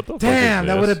be like, what the fuck? Damn, is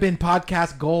that this? would have been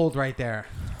podcast gold right there.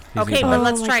 He's Okay, gonna but be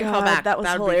let's Oh try my and call God, back. that was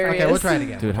would be hilarious. Okay, we'll try it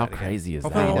again. Dude, We'll how try it again. crazy is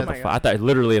Hopefully that? he What the doesn't- fuck? I thought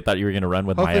literally you were gonna run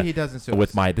with Hopefully my he doesn't sue with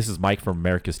us. my. This is Mike from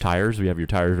America's Tires. We have your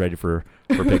tires ready for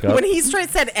pickup. When he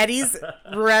straight said Eddie's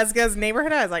Rezga's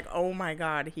Neighborhood, I was like, oh my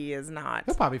god, he is not.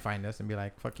 He'll probably find us and be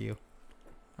like, fuck you.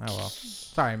 Oh, well.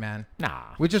 Sorry, man. Nah,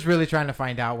 We're just really trying to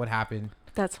find out what happened.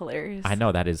 That's hilarious. I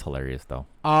know that is hilarious though.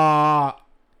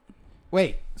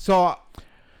 Wait. So,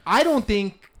 I don't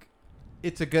think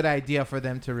it's a good idea for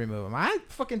them to remove them. I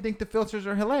fucking think the filters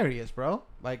are hilarious, bro.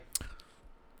 Like,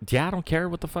 Yeah, I don't care.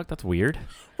 What the fuck? That's weird.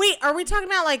 Wait, are we talking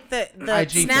about like the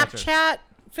IG Snapchat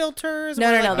filters?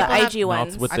 No, where, no, like, no, people the have- IG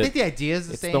ones. with I the- think the idea is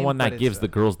the It's same. the one but that gives it's, the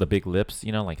girls the big lips.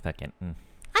 You know, like that can.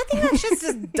 I think that shit's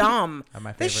just dumb.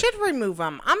 My They favorite. should remove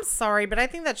them. I'm sorry, but I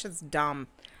think that's just dumb.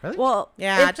 Really? Well,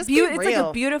 Yeah, it's just be it's like real.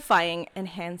 a beautifying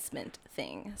enhancement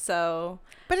thing. So,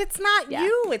 But it's not Yeah.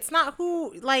 you. It's not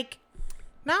who. Like,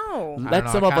 no. don't Let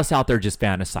know, some I of can't- us out there just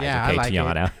fantasize. Yeah, I Okay, like it.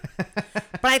 Tiana.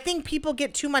 But I think people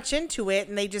get too much into it,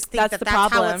 and they just think That's that the that's how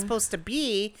problem. it's supposed to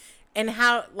be, and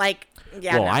how like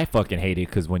yeah. Well, no. I fucking hate it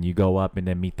because when you go up and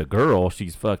then meet the girl,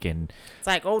 she's fucking It's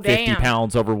like, oh 50 damn.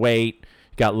 pounds overweight,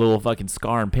 got a little fucking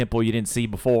scar and pimple you didn't see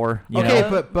before. You okay,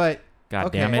 know? but God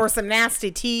okay. damn it. Or some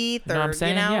nasty teeth, You or know what I'm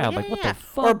saying? you know, Yeah, like, what the Or a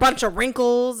fuck? bunch of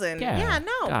wrinkles, and Yeah.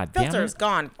 no, God damn filters it.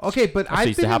 gone. okay, but That I've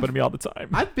used to been happen in, to me all the time.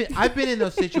 I've been in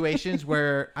those situations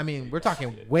where I mean we're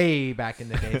talking way back in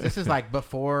the days. This is like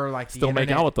before like the Still make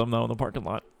internet. out with them though in the parking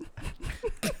lot.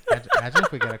 Imagine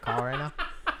if we get a call right now.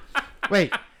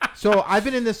 Wait, so I've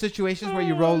been in the situations where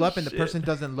you roll up and the person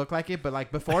doesn't look like it, but like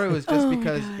before it was just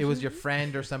because it was your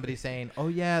friend or somebody saying, "Oh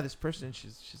yeah, this person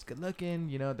she's good looking,"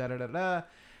 you know, da da da da,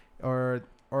 or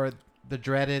the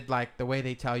dreaded like the way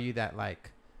they tell you that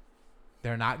like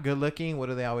they're not good looking. What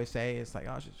do they always say? It's like,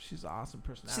 "Oh, she's an awesome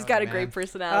personality." she's got a man." great Oh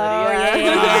personality.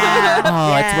 yeah, yeah, Oh,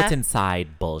 yeah. it's what's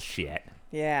inside bullshit.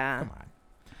 Yeah. Come on.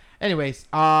 Anyways,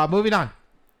 moving on.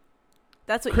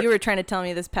 That's what you were trying to tell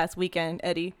me this past weekend,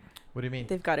 Eddie. What do you mean?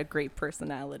 They've got a great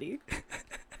personality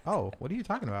Oh, what are you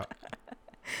talking about?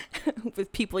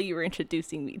 with people you were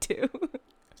introducing me to.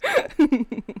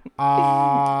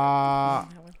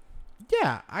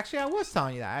 Yeah, actually, I was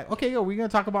telling you that. Okay, yo, we gonna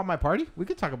talk about my party? We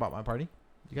could talk about my party.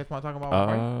 You guys want to talk about my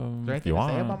party? Is there If anything you to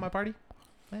say want. about my party?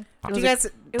 Did was you a- guys?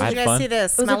 was Did I you had guys fun. see the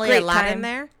was a smelly great Aladdin time.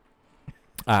 there?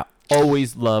 I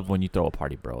always love when you throw a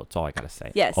party, bro. It's all I gotta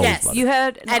say. Yes, Always Yes. love you it.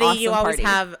 had an Eddie, awesome you always party.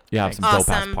 have You have some dope ass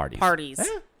awesome parties. parties. Yeah.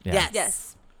 Yeah. Yes.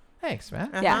 Yes, Thanks, man.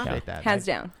 Uh-huh. Yeah. Appreciate that. hands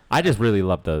down. I just really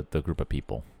love the group of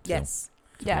people. too. Yes.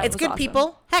 Yeah, It's it was good awesome.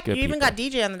 people. Heck, Good you even people. got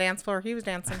DJ on the dance floor. He was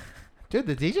dancing. Dude,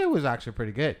 the DJ was actually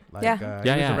pretty good. Like, Yeah. he Yeah, was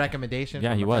yeah. a recommendation Yeah,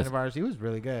 from he a was. friend of ours. He was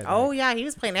really good. Oh Like, yeah, he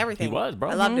was playing everything. He was, bro.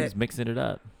 I loved He it. was mixing it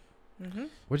up.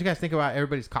 what'd you guys think about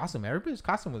everybody's costume? Everybody's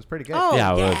costume was pretty good. Oh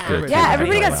Yeah, it was yeah. good. Yeah, Yeah,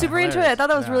 everybody yeah, got yeah. super into it. I thought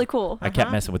that was Yeah. really cool. I kept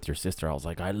Uh-huh. messing with your sister. I was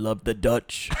like, I love the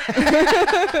Dutch.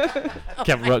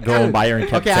 Kept going by her and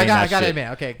kept Okay, saying I that gotta shit.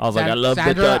 admit. Okay, I was like, I love the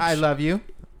Sandra, Dutch. I love you,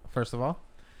 first of all.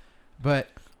 But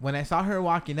when I saw her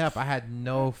walking up, I had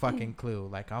no fucking clue.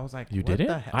 Like, I was like, You what did it?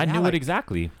 the hell? I Yeah, knew like, it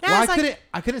exactly. Yeah, well, it's like-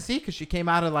 I couldn't see because she came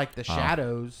out of like the Oh.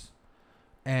 shadows,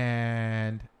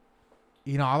 and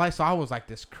you know, all I saw was like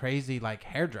this crazy like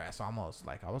hairdress almost.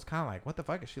 Like I was kind of like, what the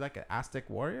fuck is she, like an Aztec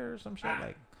warrior or some shit?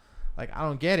 Like I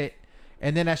don't get it.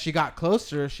 And then as she got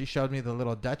closer, she showed me the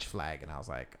little Dutch flag, and I was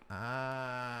like,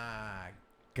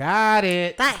 got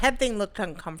it. That head thing looked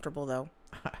uncomfortable though.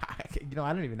 I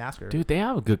didn't even ask her. Dude, they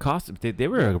have a good costume. They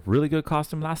were a really good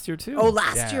costume last year too. Oh,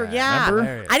 last year, yeah.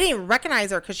 Remember? I didn't even recognize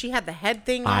her because she had the head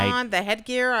thing on, the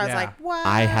headgear. I was Yeah. like, what?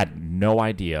 I had no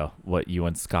idea what you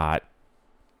and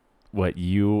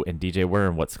DJ were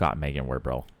and what Scott and Megan were,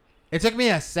 bro. It took me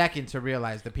a second to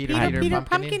realize the Peter Peter Pumpkin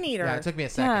Pumpkin Eater. Yeah, it took me a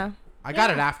second. Yeah. I got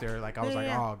it after. Like, I was like,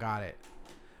 Yeah. oh, got it.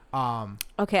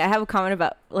 Okay, I have a comment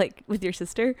about like with your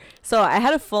sister. So I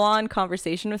had a full-on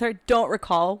conversation with her. Don't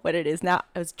recall what it is now.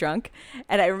 I was drunk,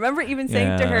 and I remember even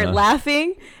saying to her, Yeah.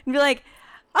 laughing, and be like,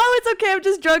 "Oh, it's okay. I'm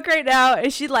just drunk right now."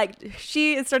 And she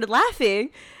started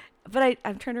laughing, but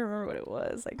I'm trying to remember what it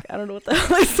was. Like I don't know what the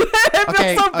hell I said. I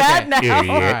Okay, feel so bad now. Idiot.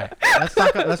 All right.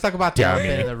 Let's talk about the Damn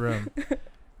elephant it. in the room.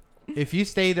 If you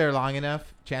stay there long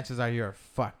enough, chances are you're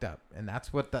fucked up. And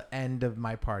that's what the end of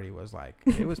my party was like.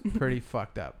 It was pretty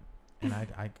fucked up. And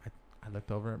I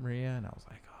looked over at Maria and I was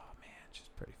like, oh man, she's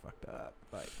pretty fucked up.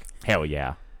 Like, Hell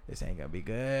yeah. this ain't gonna be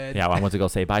good. Yeah, I went to go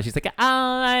say bye. She's like,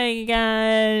 oh my God.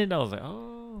 And I was like,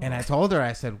 oh. And I told her,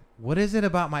 I said, what is it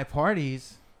about my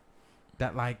parties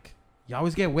that like you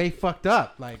always get way fucked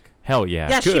up? Like, Hell yeah.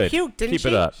 Yeah, she Good. puked, didn't Keep she?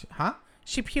 it up. huh?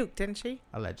 She puked, didn't she?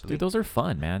 Allegedly. Dude, those are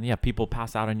fun, man. Yeah, people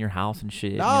pass out in your house and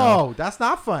shit. No, you know? that's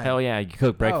not fun. Hell yeah. You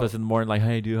cook breakfast No. in the morning like,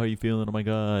 hey, dude, how you feeling? Oh my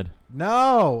God.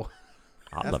 No.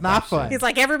 I That's love not that fun. shit. He's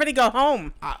like, everybody go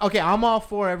home. Okay, I'm all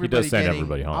for everybody send getting.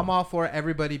 everybody home. I'm all for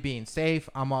everybody being safe.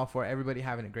 I'm all for everybody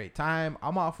having a great time.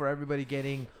 I'm all for everybody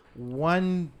getting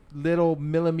one little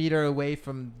millimeter away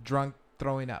from drunk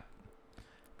throwing up.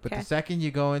 But Okay. the second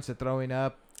you go into throwing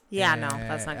up, Yeah, no,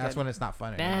 that's not That's good. when it's not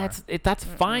fun anymore. That's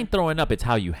fine throwing up. It's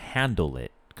how you handle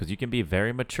it. Because you can be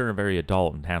very mature and very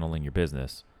adult in handling your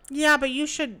business. Yeah, but you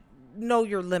should know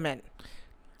your limit.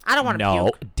 I don't want to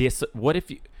No, puke. what if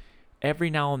you every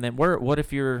now and then? What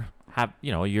if you're at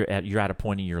a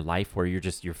point in your life where you're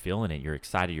feeling it, you're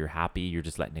excited, you're happy, you're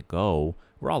just letting it go.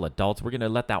 We're all adults. We're gonna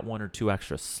let that one or two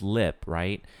extra slip,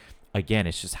 right? Again,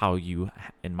 it's just how you,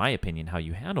 in my opinion, how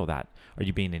you handle that. Are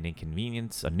you being an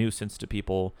inconvenience, a nuisance to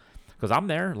people? Because I'm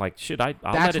there, like shit. I'll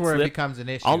That's let it where slip. it becomes an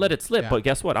issue. I'll let it slip, Yeah. but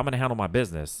guess what? I'm gonna handle my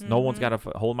business. No one's gotta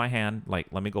hold my hand. Like,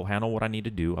 let me go handle what I need to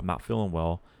do. I'm not feeling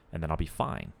well, and then I'll be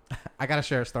fine. I gotta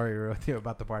share a story with you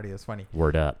about the party. It's funny.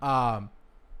 Word up.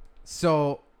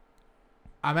 So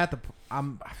I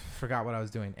forgot what I was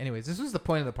doing. Anyways, this was the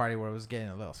point of the party where it was getting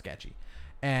a little sketchy,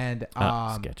 and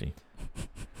Sketchy.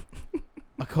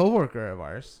 a coworker of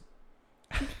ours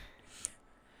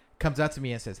comes up to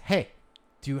me and says, "Hey,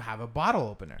 do you have a bottle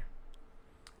opener?"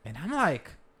 And I'm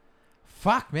like,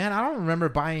 "Fuck, man, I don't remember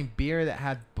buying beer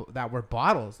that were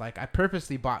bottles. Like, I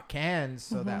purposely bought cans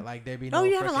so that like there'd be no." Oh,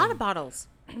 you have a lot frickin- of bottles.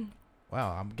 Well,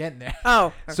 I'm getting there.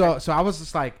 Oh, okay. So I was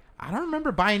just like, I don't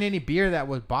remember buying any beer that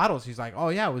was bottles. He's like, oh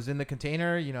yeah, it was in the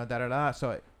container, da da da.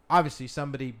 So obviously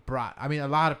somebody brought. I mean, a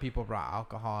lot of people brought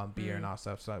alcohol and beer and all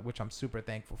stuff. So which I'm super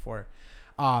thankful for.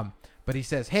 But he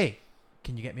says, hey,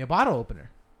 can you get me a bottle opener?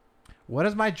 What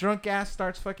does my drunk ass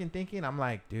starts fucking thinking? I'm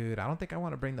like, dude, I don't think I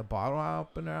want to bring the bottle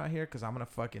opener out here because I'm gonna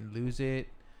fucking lose it.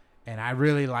 And I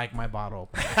really like my bottle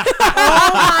opener.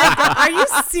 Oh my god, are you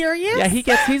serious? Yeah, he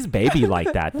gets his baby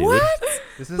like that, dude. What?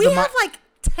 This is We the have like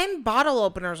 10 bottle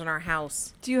openers in our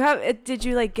house. Do you have it? Did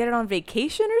you like get it on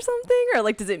vacation or something, or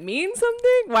like does it mean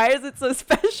something? Why is it so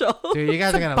special? dude, you guys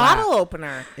It's are a gonna bottle laugh.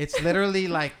 opener. It's literally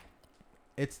like,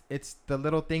 it's the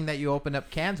little thing that you open up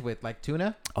cans with, like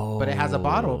tuna. Oh, But it has a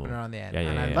bottle opener on the end, Yeah, yeah,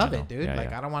 and yeah, I yeah, love I it, know. dude. Yeah, Like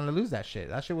yeah. I don't want to lose that shit.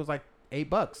 That shit was like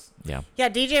 $8. Yeah. Yeah,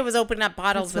 DJ was opening up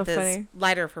bottles That's with so his funny.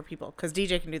 lighter for people because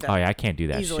DJ can do that. Oh yeah, I can't do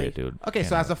that Easily. shit, dude. Okay,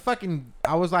 so as a fucking,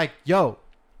 I was like, yo,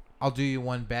 I'll do you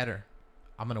one better.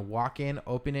 I'm gonna walk in,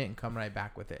 open it, and come right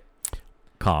back with it.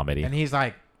 comedy. And he's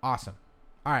like, awesome.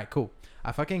 All right, cool.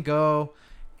 I fucking go,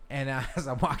 and as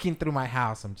I'm walking through my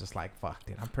house, I'm just like, fuck,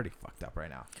 dude, I'm pretty fucked up right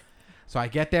now. So I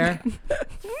get there,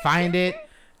 find it,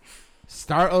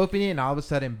 start opening it, and all of a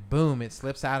sudden, boom, it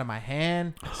slips out of my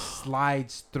hand,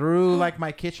 slides through like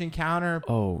my kitchen counter,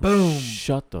 Oh, boom,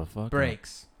 shut the fuck up.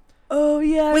 breaks. Oh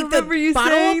yeah, Wait, I the remember you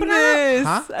bottle saying opener? this.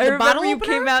 Huh? I The remember bottle you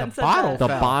opener? came out The and said bottle that. The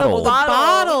fell. bottle. The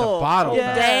bottle. The bottle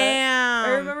Yeah. fell. Damn. I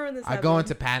remember this. I go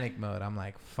into panic mode. I'm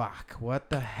like, fuck, what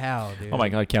the hell, dude? Oh my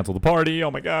god, cancel the party.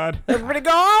 Oh my god. Everybody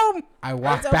go home. I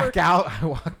walk It's back over. out. I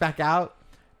walk back out,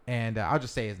 and I'll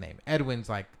just say his name. Edwin's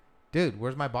like, dude,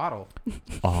 where's my bottle?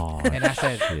 Oh. And I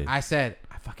shit. said,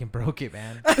 I fucking broke it,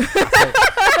 man.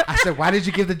 I said, why did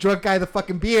you give the drunk guy the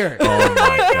fucking beer? Oh my And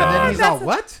then god. he's all,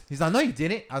 what? He's like, no, you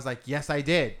didn't. I was like, yes, I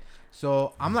did.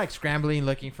 So I'm like scrambling,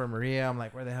 looking for Maria. I'm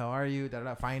like, where the hell are you?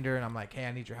 Da-da-da, find her. And I'm like, hey,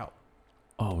 I need your help.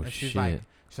 Oh And she's shit. like,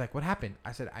 She's like, what happened?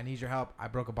 I said, I need your help. I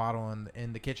broke a bottle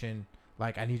in the kitchen.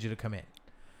 Like, I need you to come in.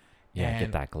 Yeah, get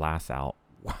And that glass out.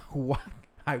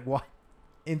 I walk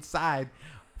inside.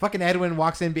 Fucking Edwin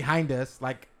walks in behind us.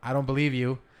 Like, I don't believe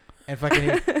you. And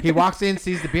fucking he walks in,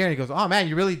 sees the beer, and he goes, oh, man,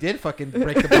 you really did fucking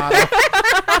break the bottle.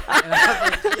 And I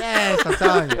was like, yes, I'm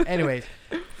telling you. Anyways,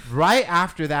 right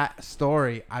after that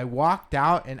story, I walked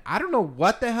out, and I don't know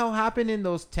what the hell happened in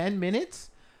those 10 minutes.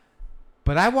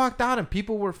 But I walked out and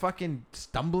people were fucking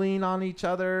stumbling on each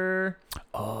other.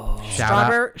 Oh.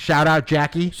 Shout out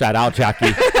Jackie. Shout out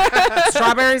Jackie.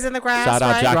 Strawberries in the grass. Shout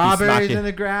out right? Jackie Strawberries smacking- in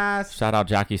the grass. Shout out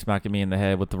Jackie smacking me in the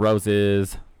head with the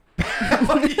roses.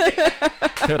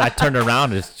 Dude, I turned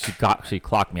around and she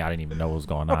clocked me. I didn't even know what was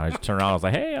going on. I just turned around. I was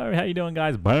like, hey, how you doing,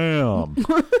 guys? Bam.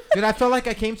 Dude, I felt like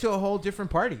I came to a whole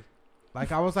different party.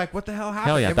 Like, I was like, what the hell happened?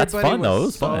 Hell yeah, that's Everybody fun, though. It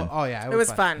was so- fun. Oh, yeah. It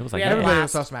was fun. It was We like, had a yeah. Everybody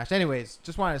was blast. so smashed. Anyways,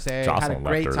 just want to say, Jocelyn had a left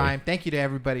great early. time. Thank you to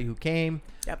everybody who came.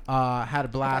 Yep. Had a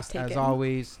blast Got as taken.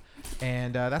 always.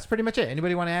 And that's pretty much it.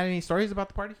 Anybody want to add any stories about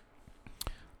the party?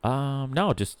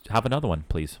 No, just have another one,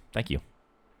 please. Thank you.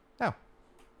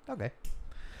 Okay.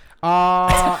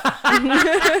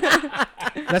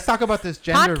 Let's talk about this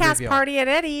gender Podcast reveal. party at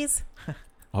Eddie's.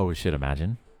 Oh, shit,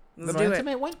 imagine. Let's Little do it.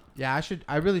 intimate one? Yeah,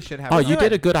 I really should have. Oh, it. you do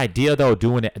did it. a good idea, though,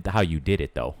 doing it how you did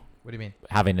it, though. What do you mean?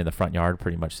 Having it in the front yard,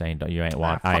 pretty much saying, "Don't you ain't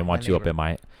want, fuck I ain't want my you up neighbor. in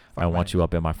my, Fuck I my want you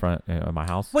up in my front, in my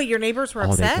house." Wait, your neighbors were Oh,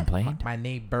 they upset? complained. My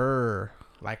neighbor,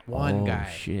 like one Oh, guy.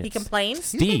 shit. He complained?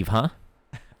 Steve, huh?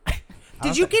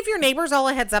 Did you give your neighbors all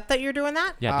a heads up that you're doing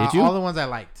that? Yeah, did you? All the ones I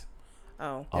liked.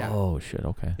 Oh. Yeah. Oh shit.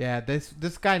 Okay. Yeah, this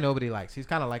guy nobody likes. He's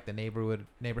kind of like the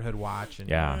neighborhood watch. And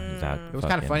Yeah. That it was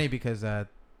kind of funny because the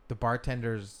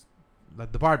bartenders,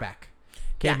 the bar back,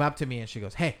 came Yeah. up to me and she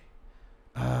goes, "Hey,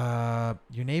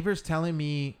 your neighbor's telling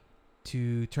me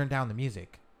to turn down the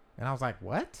music," and I was like,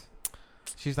 "What?"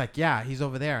 She's like, "Yeah, he's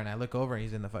over there," and I look over and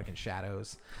he's in the fucking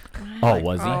shadows. Oh, Like,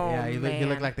 was he? Oh, yeah, he looked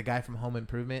man. like the guy from Home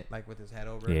Improvement, like with his head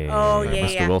over. Yeah. Oh, yeah, yeah,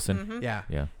 Mr. yeah. Wilson. Mhm. Yeah.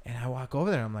 Yeah. And I walk over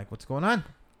there. I'm like, "What's going on?"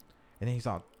 And then he's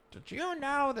all, "Did you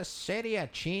know the city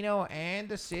of Chino and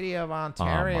the city of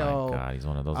Ontario? Oh my God, he's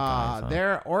one of those guys. Huh?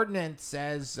 Their ordinance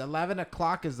says 11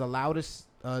 o'clock is the loudest,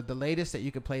 the latest that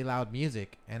you could play loud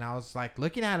music." And I was like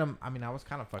looking at him. I mean, I was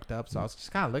kind of fucked up, so I was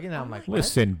just kind of looking at him like, what?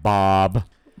 Listen, Bob.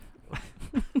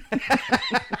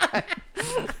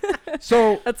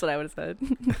 So That's what I would have said.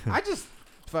 I just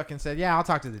fucking said, "Yeah, I'll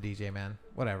talk to the DJ, man.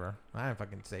 Whatever." I didn't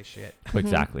fucking say shit.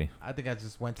 Exactly. I think I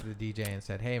just went to the DJ and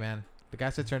said, "Hey, man, the guy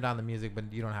said turn down the music, but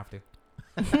you don't have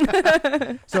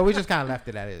to." So we just kind of left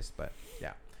it at is, but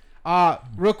yeah.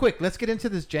 Real quick, let's get into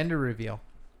this gender reveal.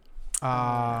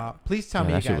 Please tell Yeah,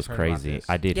 me that you shit guys was heard crazy. about this.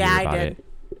 I did Yeah, hear I about did. it.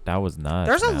 That was nuts.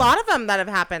 There's a man. lot of them that have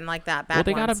happened like that. Bad Well,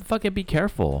 they gotta ones. fucking be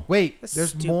careful. Wait, That's there's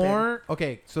stupid. more.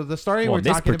 Okay, so the story Well, we're in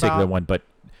this talking particular about. one, but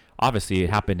obviously it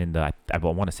happened in the I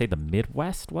want to say the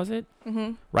Midwest, was it?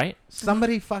 Mm-hmm. Right?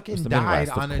 Somebody It fucking was the died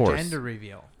Midwest, of on a course. gender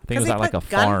reveal. I think it Because was they at like put a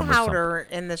farm or something. gunpowder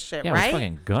in this shit, Yeah, it right? was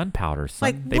fucking gunpowder. Son.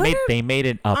 Like, they what made are- they made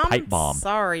it a pipe bomb.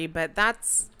 Sorry, but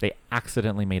that's They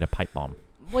accidentally made a pipe bomb.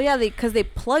 Well, yeah, because they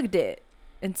plugged it,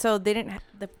 and so they didn't.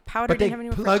 The powder But they didn't have any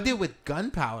more. plugged it with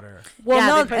gunpowder. Well, Yeah,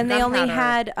 they no, put and they only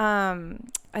gunpowder. had.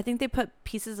 I think they put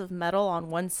pieces of metal on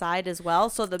one side as well,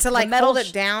 so the to like the metal hold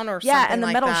it down or Yeah, something and the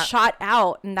like metal that. shot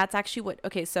out, and that's actually what.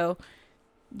 Okay, so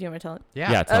do you want me to tell it?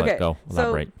 Yeah. Tell okay, it. Go. so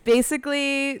Elaborate.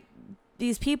 basically,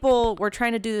 these people were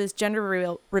trying to do this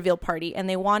gender reveal party, and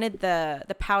they wanted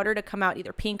the powder to come out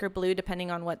either pink or blue, depending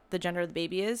on what the gender of the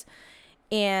baby is,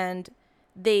 and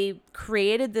they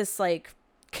created this like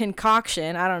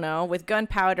concoction, I don't know, with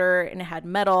gunpowder, and it had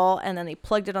metal, and then they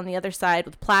plugged it on the other side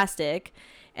with plastic,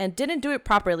 and didn't do it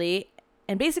properly.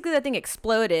 And basically that thing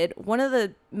exploded. One of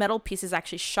the metal pieces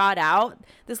actually shot out.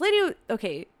 This lady,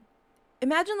 okay,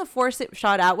 imagine the force it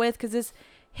shot out with, because this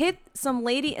hit some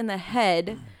lady in the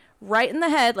head, right in the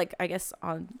head, like I guess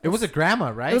on. It was a grandma,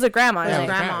 right? It was a grandma. Yeah, Yeah, it was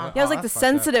grandma. it was like Oh, the that's fucked up.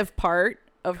 sensitive part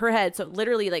of her head. So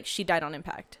literally, like she died on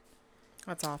impact.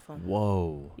 That's awful.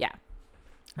 Whoa. Yeah.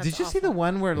 That's Did you see awful. the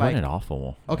one where Wasn't like? it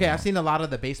awful? Okay, Yeah. I've seen a lot of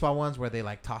the baseball ones where they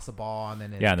like toss a ball and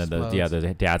then it Yeah, and then explodes.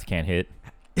 the dads can't hit.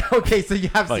 Okay, so you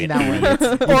have Fucking seen that one.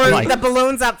 idiots. Or Like- the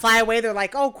balloons that fly away, they're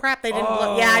like, oh crap, they didn't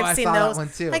blow. Yeah, Oh, I I've seen saw that those. one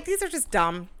too. Like, these are just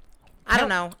dumb. I don't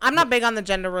know. I'm not big on the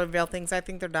gender reveal things. I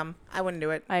think they're dumb. I wouldn't do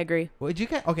it. I agree. Would you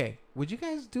guys? Okay, would you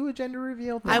guys do a gender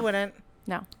reveal? I wouldn't.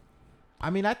 No. I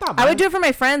mean, I thought I mine, would do it for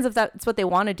my friends if that's what they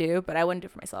want to do, but I wouldn't do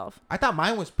it for myself. I thought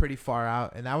mine was pretty far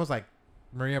out, and that was like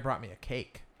Maria brought me a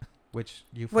cake, which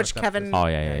you. Which fucked up Kevin- this- Oh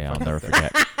yeah. you I'll fucked never up this.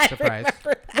 forget. Surprise.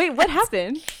 Wait, what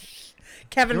happened?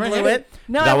 Kevin You weren't blew here? it.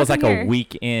 No, I that was wasn't like here. a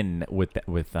week in with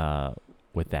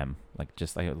with them, like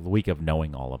just like a week of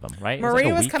knowing all of them, right? It Maria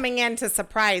like a was week. coming in to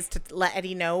surprise to let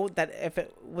Eddie know that if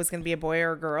it was going to be a boy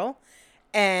or a girl.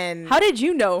 And How did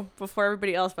you know before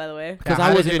everybody else, by the way? Because Yeah, I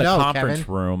how was did in you the know, conference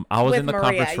Kevin? room. I was with in the Maria,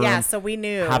 conference room. yeah, so we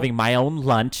knew. Having my own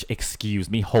lunch. Excuse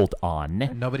me. Hold on.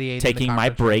 Nobody ate. in the Taking my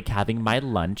conference room. break, having my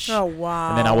lunch. Oh, wow.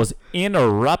 And then I was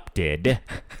interrupted.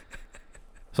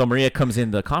 So Maria comes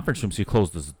in the conference room. She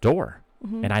closes the door,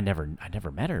 and I never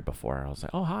met her before. I was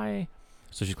like, "Oh, hi."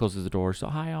 So she closes the door. So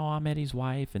hi, oh, I'm Eddie's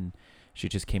wife, and she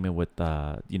just came in with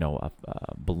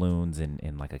balloons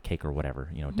and like a cake or whatever,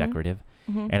 decorative.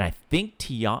 And I think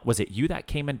Tiana, was it you that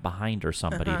came in behind or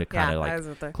somebody to kind of I was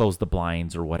with her. like close the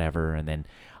blinds or whatever, and then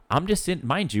I'm just in.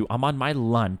 Mind you, I'm on my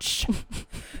lunch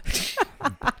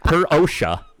per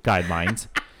OSHA guidelines.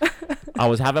 I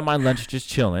was having my lunch, just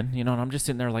chilling, and I'm just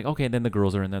sitting there like, okay. And then the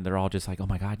girls are in there. They're all just like, oh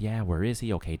my God, yeah, where is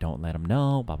he? Okay, don't let him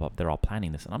know. Blah, blah. They're all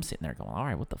planning this. And I'm sitting there going, all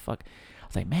right, what the fuck? I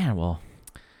was like, man, well,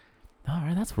 all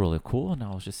right, that's really cool. And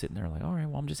I was just sitting there like, all right,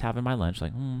 well, I'm just having my lunch.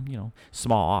 Like,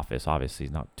 small office, obviously,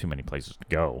 not too many places to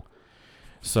go.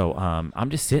 So I'm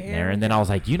just sitting there. And then I was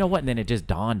like, you know what? And then it just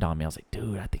dawned on me. I was like,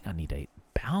 dude, I think I need to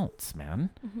bounce, man.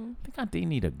 I think I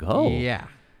need to go. Yeah.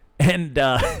 And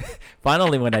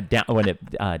finally, when it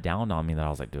dawned on me that I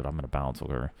was like, dude, I'm gonna bounce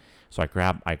over. So I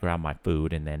grabbed my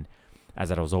food, and then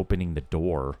as I was opening the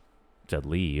door to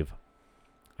leave,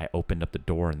 I opened up the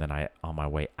door, and then on my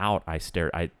way out, I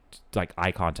like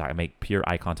eye contact. I make pure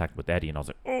eye contact with Eddie, and I was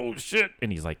like, oh shit!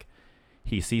 And he's like,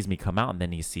 he sees me come out, and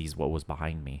then he sees what was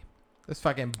behind me. This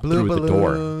fucking blue through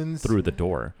balloons. through the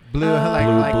door. Blue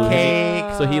like Blue cake.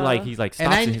 So he's like And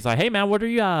stops and he's like, hey man, what are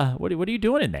you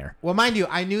doing in there? Well, mind you,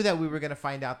 I knew that we were gonna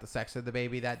find out the sex of the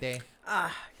baby that day. Yeah.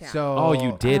 So Oh,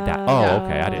 you did that. Oh,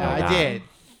 okay. I didn't know Yeah, that. I did.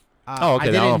 Oh, okay,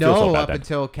 I then I didn't don't feel so know bad up then.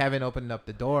 until Kevin opened up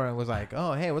the door and was like,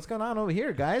 "Oh, hey, what's going on over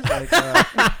here, guys?" Like,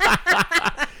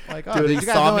 like, oh, Dude, did he you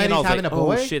guys saw know me and I Eddie's was having like, a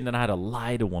boy? oh shit. And then I had to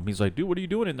lie to him. He's like, dude, what are you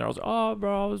doing in there? I was like, oh,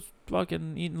 bro, I was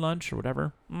fucking eating lunch or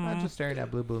whatever. I'm just staring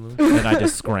at blue balloons. And I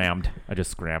just scrammed. I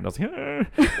was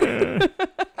like,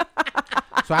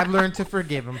 So I've learned to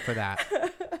forgive him for that.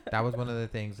 That was one of the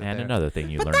things. That and they're- another thing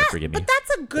you learned to forgive me. But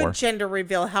that's a good for. gender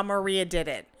reveal how Maria did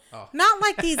it. Oh. Not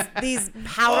like these Oh,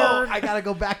 powdered. I gotta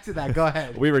go back to that. Go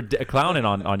ahead. We were clowning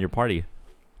on your party.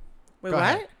 Wait, Go what?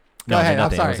 ahead. No, Go ahead. I'm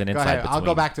nothing. It sorry. was an Go inside ahead. I'll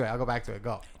go between. back to it.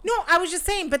 Go. No, I was just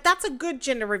saying, but that's a good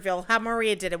gender reveal how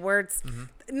Maria did it, where it's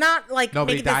not like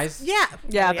Nobody maybe this- dies? Yeah,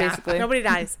 Yeah, Oh, basically. nobody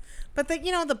dies. But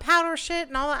the powder shit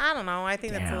and all that, I don't know. I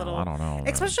think that's a Damn, little. I don't know, man.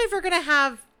 Especially if you're gonna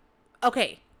have.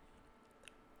 Okay.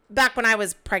 Back when I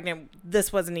was pregnant, this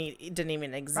didn't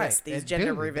even exist. Right. These It gender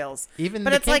didn't. reveals. Even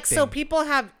but the it's like cake so thing. people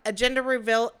have a gender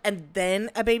reveal and then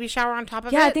a baby shower on top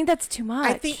of it. Yeah, I think that's too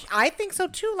much. I think so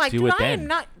too. Like, Do dude, it I am then.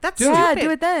 not. That's yeah, stupid.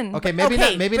 do it then. Okay, maybe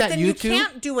not. Maybe but not then you you two.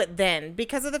 can't do it then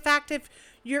because of the fact if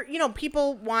you're,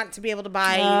 people want to be able to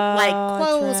buy Oh, like that's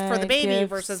clothes for the right, baby gifts.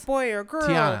 versus boy or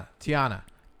girl. Tiana.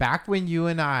 Back when you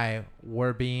and I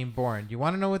were being born, you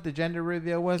want to know what the gender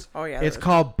reveal was? Oh, yeah, It's that was-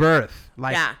 called birth.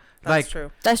 Like, Yeah, that's like,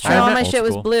 true. That's I true. All remember- my shit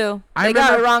was Old blue. I They got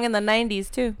it remember- wrong in the 90s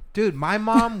too. Dude, my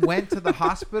mom went to the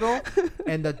hospital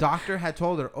and the doctor had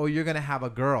told her, "Oh, you're gonna have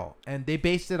a girl," and they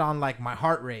based it on like my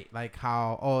heart rate, like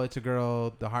how it's a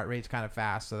girl, the heart rate's kind of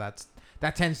fast, so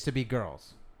that tends to be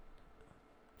girls.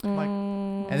 Like,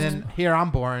 and then here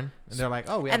I'm born, and they're like,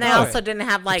 "Oh, we have And a they boy." also didn't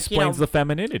have like Explains the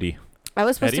femininity. I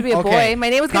was supposed to Eddie? be a Okay. boy. My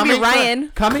name was gonna be Ryan.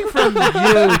 Coming from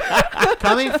you,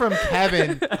 coming from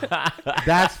Kevin,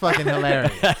 that's fucking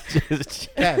hilarious.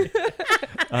 Just, Kev,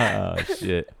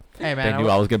 shit. hey They man, knew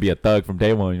I was gonna be a thug from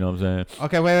day one. You know what I'm saying?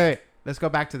 okay, wait. Let's go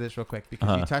back to this real quick because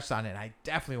you Uh-huh. touched on it. I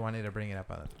definitely wanted to bring it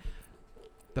up.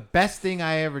 The best thing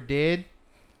I ever did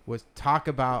was talk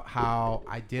about how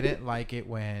I didn't like it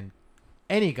when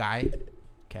any guy,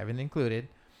 Kevin included,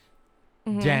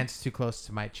 danced too close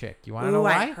to my chick. You want to know Ooh,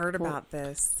 why? I heard about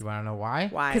this. You want to know why?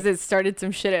 Why? Because it started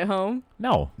some shit at home.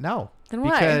 No. No. Then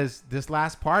why? Because this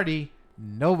last party,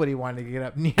 nobody wanted to get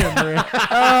up near Maria.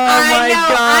 I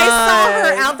know. I saw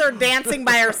her God. out there dancing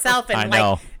by herself, and I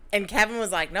know. and Kevin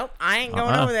was like, "Nope, I ain't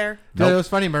going Uh-uh. over there." Dude, Nope. it was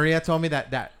funny. Maria told me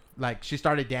that like she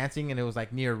started dancing and it was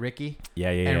like near Ricky. Yeah.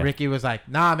 And Ricky was like,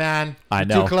 "Nah, man, I you're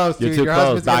know. too close. You're dude. too Your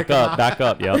close. husband's gonna Back come up. out." Back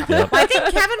up. Yep. I think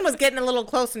Kevin was getting a little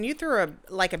close, and you threw a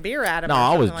beer at him. No, or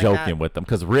I was something like joking that. with them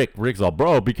because Rick's all,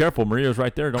 bro, be careful. Maria's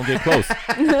right there. Don't get close.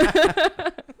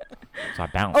 So I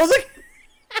bounced. Oh, look.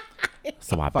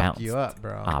 So I Fuck bounced. you up,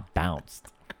 bro. I bounced.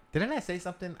 Didn't I say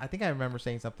something? I think I remember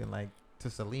saying something like to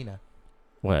Selena.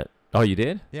 What? Oh, you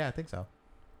did? Yeah, I think so.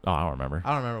 Oh, I don't remember. I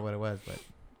don't remember what it was, but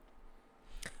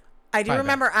I do Fine,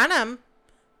 remember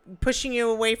pushing you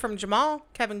away from Jamal,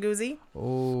 Kevin Guzzi.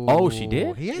 oh, Oh, she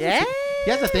did? He has Yeah.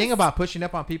 He has a thing about pushing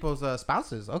up on people's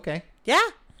spouses. Okay. Yeah.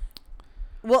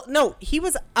 Well, no, he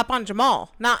was up on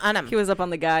Jamal, not Anam. He was up on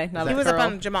the guy, not He the was girl. up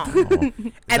on Jamal. Oh.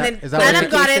 And then is that what Anam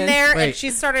you're- got in there and Wait. she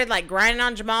started like grinding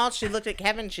on Jamal. She looked at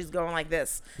Kevin. She's going like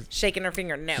this, shaking her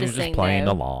finger. No. She was Just just saying playing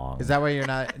no. along. Is that why you're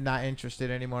not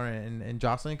interested anymore in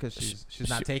Jocelyn? Because she's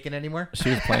not she- taken anymore? She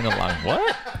was playing along.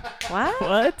 What? What?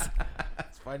 What?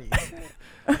 That's funny.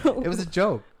 It was a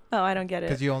joke. Oh, I don't get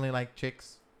Because it. you only like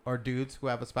chicks or dudes who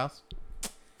have a spouse?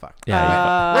 Fuck. Yeah.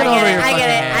 I Went get over it. your I get fucking it.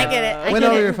 head. I get it. I Went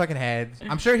get over it. your fucking head.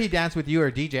 I'm sure he danced with you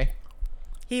or DJ.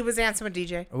 He was dancing with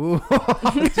DJ. Ooh,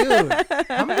 dude.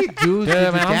 How many dudes did Yeah,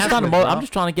 you man, dance with, bro? I'm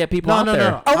just trying to get people No, out no,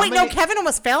 there. no. Oh, How wait, many- no. Kevin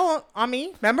almost fell on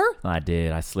me. Remember? I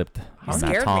did. I slipped on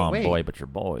scared me. that tomboy, Wait. but your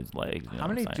boy's legs. You know How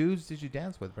many what I'm saying? dudes did you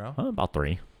dance with, bro? About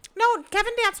 3. No,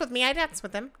 Kevin danced with me. I danced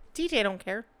with him. DJ don't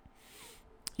care.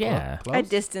 Yeah. Close? I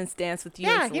distance dance with you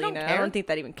Yeah, and you don't Selena. I care. don't think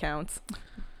that even counts.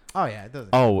 Oh, yeah, it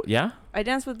doesn't. Oh, yeah? I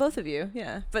danced with both of you,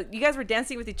 yeah. But you guys were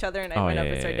dancing with each other, and I Oh, went up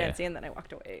yeah, and started yeah, yeah. dancing, and then I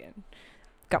walked away and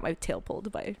got my tail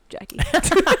pulled by Jackie.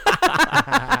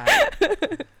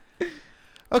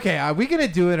 Okay, are we going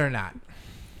to do it or not?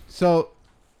 So,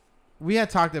 we had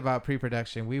talked about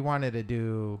pre-production. We wanted to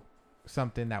do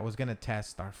something that was going to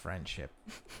test our friendship.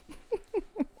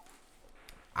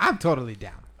 I'm totally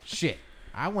down. Shit.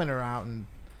 I went around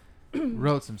and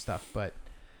wrote some stuff, but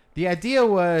the idea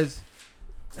was,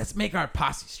 let's make our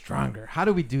posse stronger. How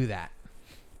do we do that?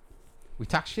 We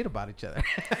talk shit about each other.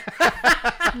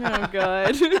 Oh,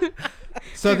 God.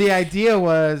 So the idea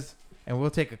was, and we'll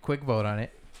take a quick vote on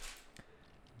it,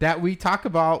 that we talk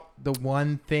about the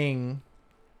one thing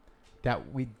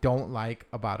that we don't like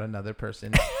about another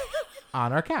person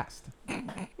on our cast.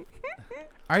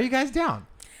 Are you guys down?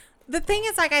 The thing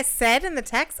is, like I said in the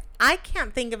text, I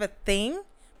can't think of a thing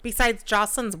besides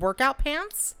Jocelyn's workout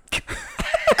pants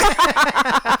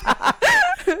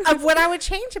of what I would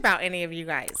change about any of you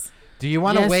guys. Do you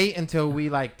want to Yes. wait until we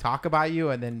like talk about you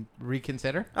and then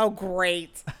reconsider? Oh,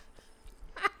 great.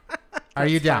 Are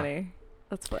you That's down? funny.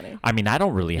 That's funny. I mean, I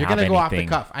don't really You're have gonna anything. go off the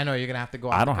cuff. I know you're gonna have to go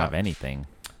off. I don't the have cuff. anything.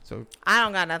 So I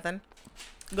don't got nothing.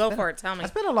 Go for it. Tell me. I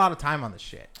spent a lot of time on this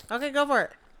shit. Okay, go for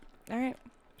it. All right.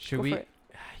 Should Go we? for it.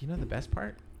 You know the best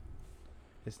part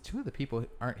is 2 of the people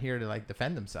aren't here to like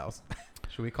defend themselves.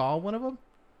 Should we call one of them?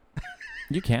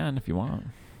 You can if you want.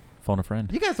 Phone a friend.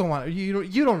 You guys don't want.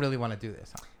 You don't really want to do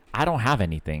this, huh? I don't have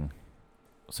anything.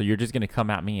 So you're just going to come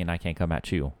at me and I can't come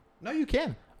at you. No, you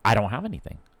can. I don't have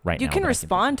anything right now. You can that I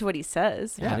respond to what he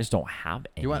says. Yeah, Yeah. I just don't have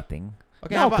You want- anything.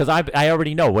 Okay, No, how because about- I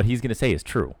already know what he's going to say is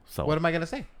true. So What am I gonna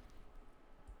say?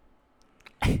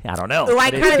 I don't know. Oh, I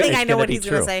but it's kinda good- think it's I know what be he's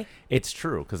gonna true. say. It's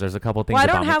true because there's a couple things Well, I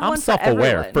don't about me. have I'm one for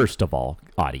self-aware. everyone. First of all,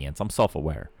 audience, I'm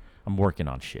self-aware. I'm working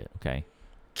on shit. Okay.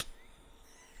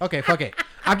 Okay, fuck it.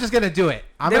 I'm just gonna do it.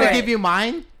 I'm Do gonna it. give you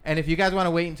mine, and if you guys want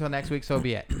to wait until next week, so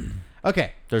be it.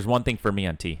 Okay. There's one thing for me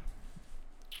on T.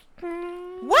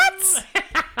 What?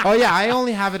 Oh yeah, I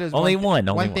only have it as Only one, one,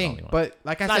 only one, thing. only one. But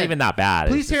like I It's not said, even that bad.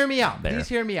 please It's hear just me out. there. Please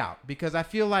hear me out because I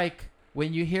feel like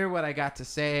when you hear what I got to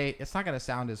say, it's not gonna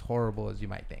sound as horrible as you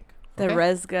might think. The okay?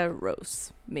 Resga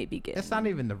roast may begin. It's not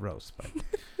even the roast, but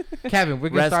Kevin, we're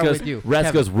gonna start with you.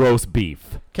 Resga's roast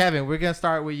beef. Kevin, we're gonna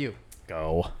start with you.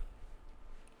 Go.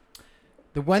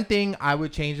 The one thing I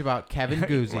would change about Kevin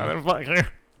Guzzi Motherfucker.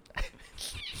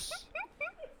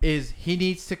 is he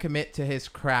needs to commit to his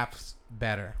crafts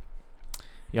better.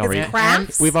 You already,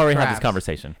 crafts? we've already had this Crafts.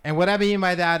 conversation. And what I mean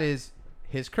by that is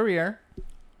his career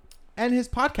and his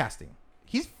podcasting.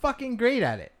 He's fucking great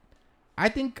at it. I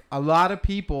think a lot of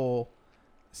people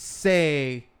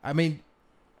say, I mean,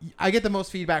 I get the most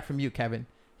feedback from you, Kevin.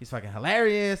 He's fucking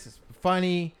hilarious. It's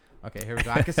funny. Okay, here we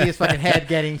go. I can see his fucking head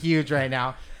getting huge right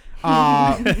now.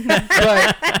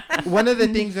 But one of the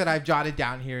things that I've jotted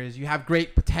down here is you have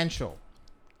great potential.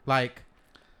 Like,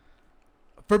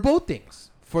 for both things.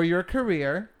 For your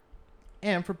career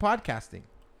and for podcasting.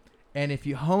 And if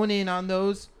you hone in on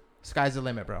those, sky's the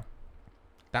limit, bro.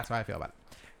 That's how I feel about it.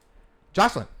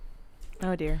 Jocelyn.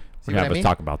 Oh dear. See We're what I gonna mean?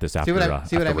 talk about this after, what I-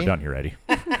 see what after I we're mean? done here, Eddie.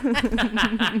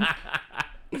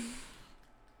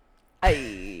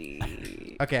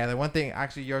 Okay, the one thing,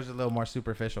 actually, yours is a little more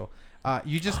superficial.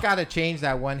 You just got to change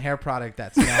that one hair product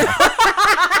that smells.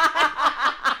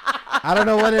 I don't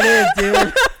know what it is,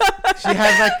 dude. She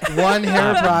has like one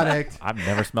hair product. I've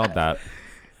never smelled that.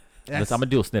 That's- I'm gonna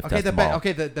do a sniff Okay, test tomorrow.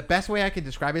 the best way I can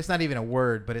describe it, it's not even a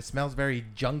word, but it smells very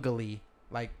jungly.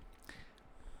 Like,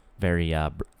 Very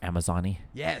Amazon-y.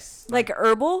 yes. Like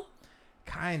herbal?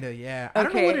 Kind of, yeah. I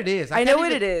don't know what it is. I can't know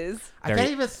what even- it is. I Very-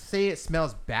 can't even say it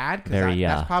smells bad because Very,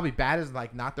 that's probably bad is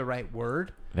like not the right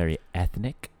word. Very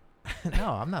ethnic. No,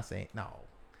 I'm not saying no.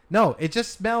 No, it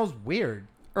just smells weird.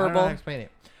 I don't know how to Herbal. explain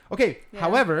it. Okay. Yeah.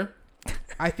 However,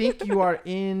 I think you are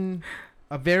in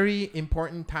a very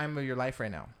important time of your life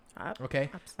right now. Okay.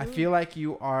 I Absolutely. feel like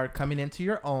you are coming into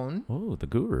your own. Ooh, the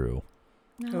guru.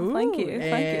 Oh, thank you. Ooh.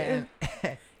 Thank you.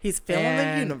 And He's feeling the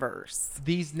And- universe.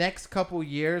 these next couple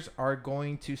years are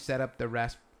going to set up the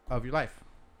rest of your life.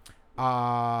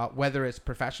 Whether it's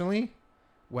professionally,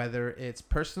 whether it's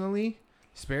personally,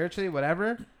 spiritually,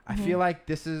 whatever. I feel like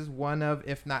this is one of,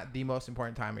 if not the most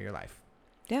important time of your life.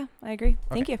 Yeah, I agree.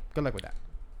 Thank Okay, you. Good luck with that.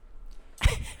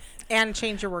 And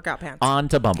change your workout pants. On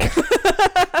to Bumble. That's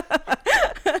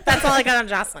all I got on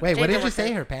Jocelyn. Wait, Change what your did you say?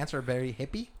 workout- Her pants are very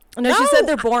hippie? No, she No. said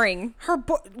they're boring.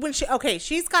 When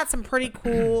she's got some pretty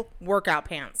cool workout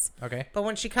pants. Okay. But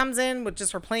when she comes in with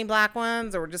just her plain black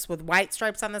ones or just with white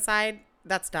stripes on the side,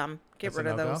 that's dumb. Get That's rid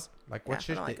a of no-go? those. Like, Yeah, what I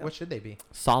should don't they, like what should they be?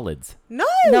 Solids. No.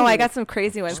 No, I got some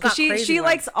crazy ones. She's got Cause she crazy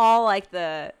likes ones. all like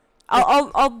the.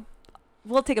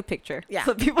 We'll take a picture. Yeah.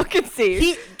 So people can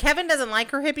see. Kevin doesn't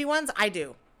like her hippie ones. I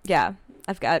do. Yeah,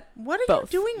 I've got. What are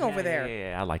Both. you doing over there?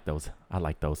 Yeah, I like those. I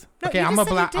like those. No, Okay, you I'm just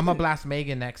gonna said you didn't. blast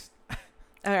Megan next.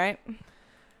 All right.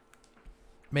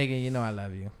 Megan, you know I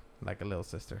love you like a little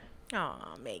sister.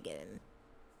 Aw, Megan.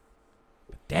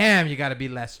 Damn, you got to be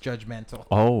less judgmental.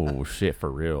 Oh shit,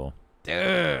 for real.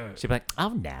 Dude. She'd be like, "Oh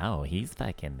no, he's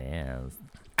fucking this."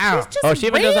 Ow. She's just Oh, she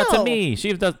even does that to real. me.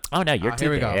 She does. Oh no, you're Oh, too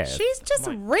here we go. this. She's just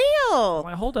I'm real.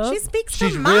 like, hold up. She speaks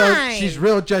She's her real. mind. She's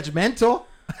real judgmental.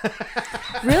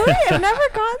 Really? I've never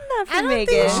gotten that I from don't think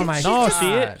Megan. Oh my she's No, just- she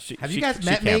God. is. She, Have she, you guys she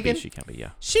met can Megan? Be, she can be, yeah.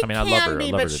 She I mean, can I love her. be, I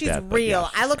love but her to she's death, real. yeah,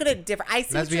 I look at it different. I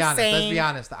see Let's what be you're honest. saying. Let's be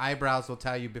honest. The eyebrows will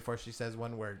tell you before she says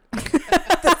one word.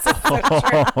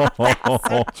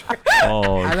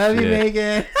 Oh, I love you, shit.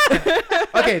 Megan.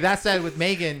 Okay, that said, with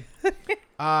Megan,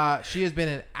 she has been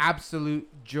an absolute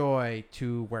joy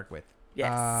to work with.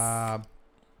 Yes.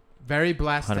 Very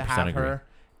blessed to 100% have agree. her,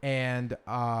 and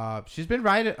she's been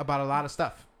right about a lot of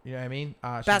stuff. You know what I mean?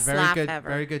 She's Best very laugh good, ever.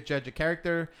 very good judge of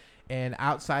character. And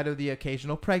outside of the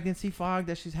occasional pregnancy fog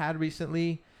that she's had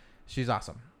recently, she's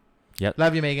awesome. Yep.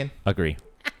 Love you, Megan. Agree.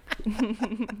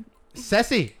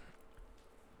 Ceci.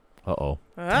 Uh-oh.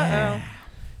 Uh-oh.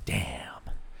 Damn.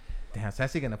 Damn,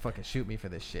 Ceci gonna fucking shoot me for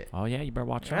this shit. Oh yeah, you better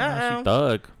watch out. Uh-oh. She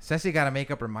thug. Ceci gotta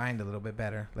make up her mind a little bit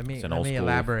better. Let me It's an let old me school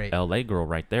elaborate. LA girl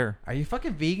right there. Are you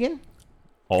fucking vegan?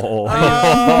 Oh.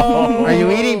 Oh. Are you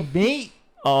eating meat?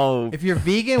 Oh. If you're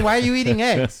vegan, why are you eating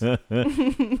eggs? Damn,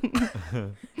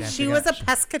 She she was a got-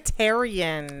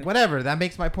 pescatarian. whatever. That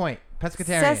makes my point.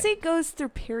 Pescatarian. Ceci goes through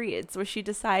periods where she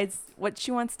decides what she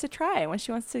wants to try, when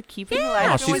she wants to keep it Yeah. alive.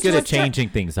 No, and she's when she good at wants to- changing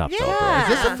things up, though, bro. Yeah. Is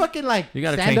this a fucking like You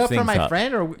gotta stand change up for things my up.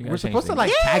 friend, or gotta we're supposed to change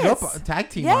like tag up, Yes. tag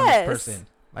team on this Yes. person?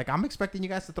 Like I'm expecting you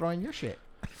guys to throw in your shit.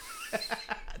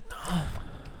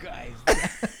 Guys.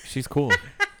 She's cool.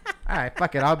 All right,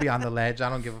 fuck it. I'll be on the ledge. I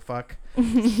don't give a fuck.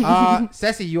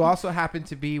 Ceci, you also happen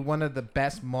to be one of the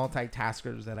best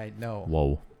multitaskers that I know.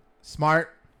 Whoa.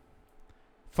 Smart,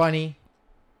 funny,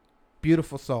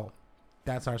 beautiful soul.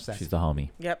 That's our Ceci. She's the homie.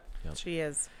 Yep, Yep. she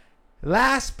is.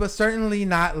 Last but certainly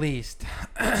not least,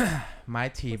 my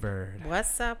T-Bird.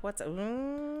 What's up? What's up?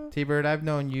 T-Bird, I've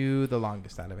known you the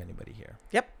longest out of anybody here.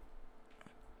 Yep.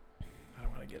 I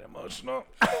don't want to get emotional.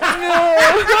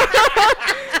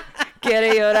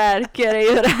 Quiere llorar,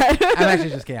 quiere llorar. I'm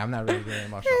actually just kidding. I'm not really getting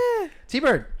emotional.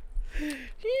 T-Bird.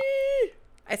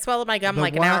 I swallowed my gum The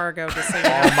like an one- hour ago. Just so you Oh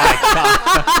know.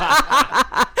 my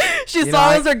god. She You know,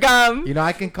 swallows her gum. You know,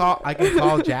 I can call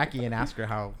Jackie and ask her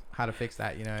how to fix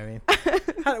that. You know what I mean?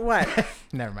 What?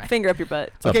 Never mind. Finger up your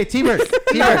butt. Okay, T-Bird.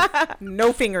 T-Bird.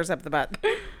 No fingers up the butt.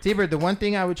 T-Bird. The one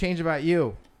thing I would change about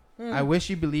you, I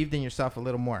wish you believed in yourself a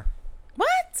little more.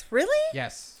 What? Really?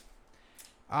 Yes.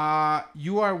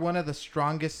 You are one of the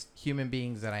strongest human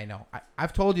beings that I know.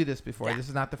 I've told you this before. Yeah. This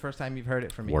is not the first time you've heard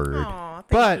it from me. Word. Aw, thank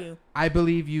But you. I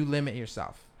believe you limit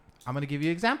yourself. I'm going to give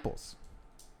you examples.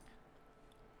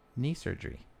 Knee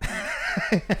surgery.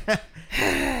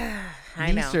 I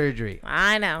Knee know. surgery.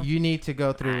 I know. You need to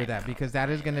go through I with that know. because that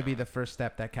is going to be the first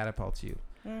step that catapults you.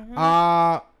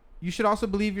 Mhm. You should also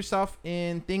believe yourself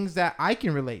in things that I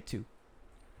can relate to.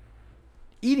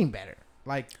 Eating better.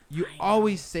 Like you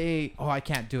always say, "Oh, I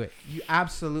can't do it." You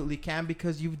absolutely can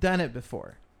because you've done it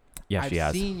before. Yeah, I've she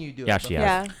has. seen you do Yeah, it. she before.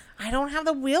 has. Yeah. I don't have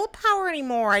the willpower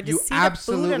anymore. I You just see the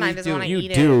food and I absolutely just do. want to You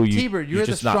eat do. it. You, T-Bird, you're the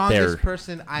just not strongest there.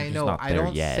 person I You're just know. not I there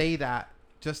don't yet. say that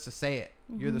just to say it.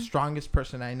 You're the strongest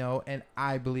person I know, and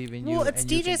I believe in you. Well, it's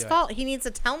and you can DJ's do it. fault. He needs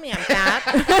to tell me I'm fat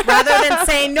rather than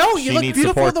say, no, you She look needs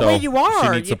beautiful support, the way though. you are. She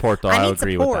needs support, though. I need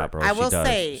agree with support. that, bro. I will she does.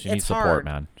 say, She it's needs support, hard.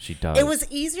 man. She does. It was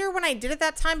easier when I did it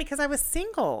that time because I was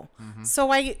single. So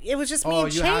it was just me Oh,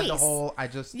 and you Chase. had the whole. I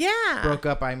just Yeah. broke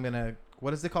up. I'm gonna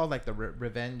what is it called? Like the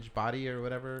revenge body or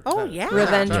whatever. Oh, Is that- yeah.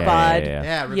 Revenge Yeah, bod.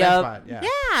 Yeah, revenge Yup. bod. Yeah. Yeah,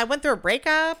 I went through a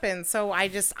breakup, and so I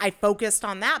focused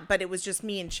on that, but it was just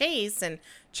me and Chase,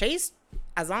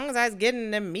 as long as I was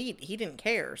getting him meat, he didn't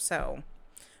care. So,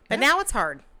 but Yeah. now it's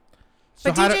hard. So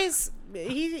But how do- DJ's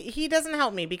he doesn't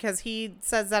help me because he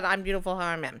says that I'm beautiful how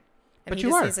I'm in, and But he you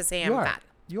just are. needs to say you I'm are. fat.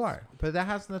 You are. But that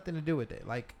has nothing to do with it.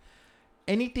 Like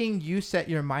anything you set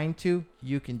your mind to,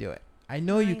 you can do it. I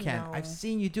know you I can. know. I've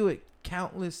seen you do it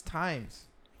countless times.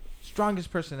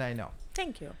 Strongest person I know.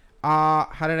 Thank you. How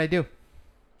did I do?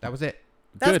 That was it.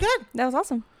 That's Good. good. That was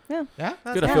awesome. Yeah. Yeah?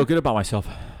 That's Good. I good. feel good about myself.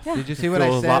 Yeah. Did you see I what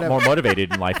feel I a said? lot more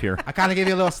motivated in life here. I kind of gave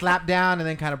you a little slap down and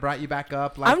then kind of brought you back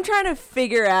up. Like, I'm trying to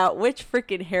figure out which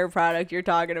freaking hair product you're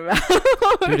talking about.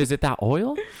 Dude, is it that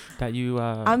oil that you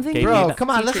I'm thinking- gave me? bro, That- come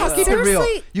on. Let's not keep it Seriously,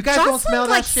 real. You guys don't Jocelyn, smell that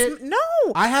like, shit? No.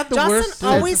 I have the Jocelyn worst sense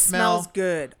always of smell. smells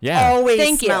good. Yeah. Always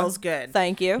Thank you. smells good.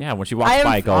 Thank you. Yeah, when she walks I am-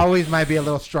 by, I go. Always might be a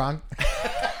little strong.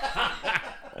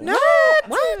 No.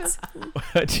 What?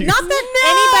 Jeez. Not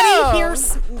that anybody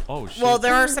here. Oh shit. Well,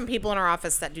 there are some people in our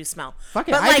office that do smell. Fuck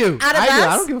it. But, I like, do. out of I do. I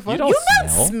us, don't give a fuck. You don't You don't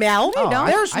smell. smell. No, I-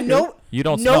 There's I do. no. You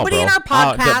don't smell, Nobody bro. in our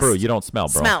podcast bro, you don't smell,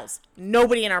 bro. smells.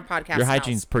 Nobody in our podcast. Your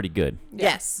hygiene's pretty good.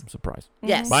 Yes. I'm surprised.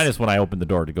 Yes. Minus when I opened the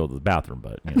door to go to the bathroom,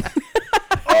 but you know.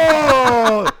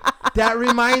 Oh, that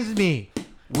reminds me.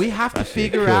 We have to That shit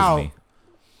figure kills out me.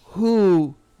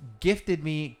 who gave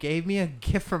me a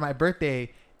gift for my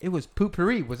birthday. It was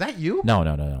Poopery. Was that you?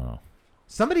 No.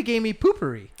 Somebody gave me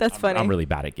Poopery. That's funny. I'm really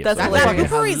bad at gifts. That's so- That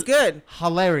hilarious. poopery's good.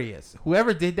 Hilarious.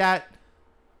 Whoever did that,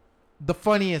 the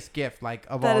funniest gift like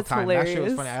of That all is time. That shit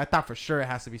was hilarious. funny. I thought for sure it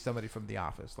has to be somebody from The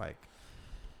Office. Like,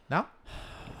 no,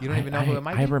 you don't even know who it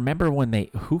might I be. remember when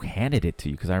who handed it to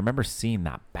you because I remember seeing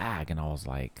that bag and I was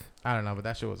like, I don't know, but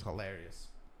that shit was hilarious.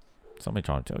 somebody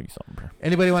trying to tell you something, bro.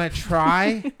 Anybody want to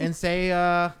try and say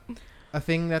a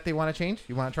thing that they want to change?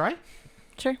 You want to try?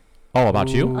 Sure. Oh, about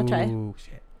you? I'll try. Ooh,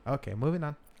 shit. Okay, moving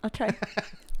on. I'll try.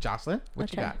 Jocelyn, what I'll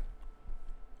you try. got?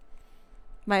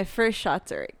 My first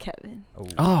shots are at Kevin. Oh.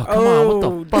 Oh, come on.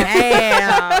 What the fuck?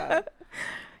 Damn.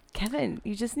 Kevin,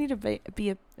 you just need to be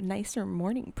a nicer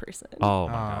morning person. Oh,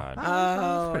 my Oh. God.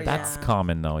 Oh, Pretty That's yeah.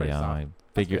 common, though. Pretty Yeah.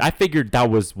 soft. I figured that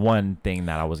was one thing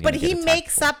that I was going But to he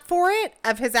makes up for it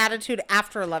of his attitude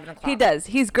after 11 o'clock. He does.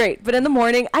 He's great. But in the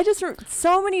morning, I just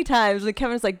so many times when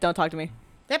Kevin's like, "Don't talk to me.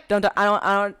 Yep. Don't. I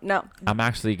don't. No. I'm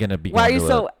actually going to be Why are going you to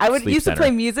so? I would sleep used to center.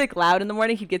 play music loud in the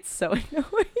morning. He'd get so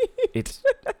annoyed. It's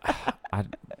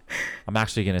I'm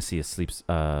actually going to see a sleep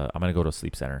I'm going to go to a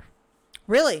sleep center.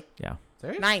 Really? Yeah.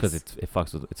 Serious? Nice. Cuz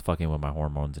it's fucking with my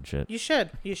hormones and shit. You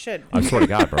should. You should. I swear to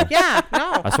God, bro. Yeah,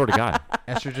 no. I swear to God.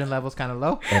 Estrogen levels kind of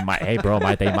low. And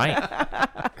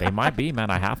they might be, man.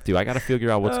 I have to. I got to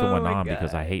figure out what's Oh going my on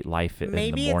because God. I hate life in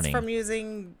Maybe the it's morning. from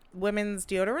using women's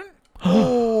deodorant.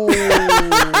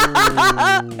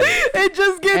 It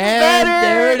just gets And better.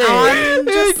 there it is. I'm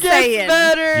just it gets saying.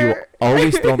 better. You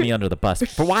always throw me under the bus.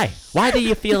 For why? Why do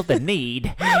you feel the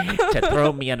need to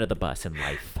throw me under the bus in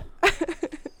life?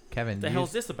 Kevin,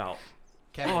 this about?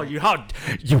 Kevin, Oh,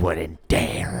 you wouldn't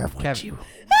dare, would Kevin. you?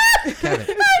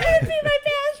 Kevin, my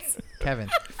pants. Kevin.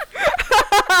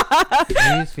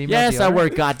 You use female Yes, I deodorant? wear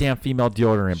goddamn female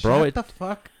deodorant, bro. Shut the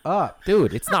fuck up.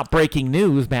 Dude, it's not breaking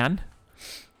news, man.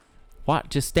 What?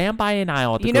 Just stand by an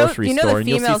aisle at the You know grocery the store and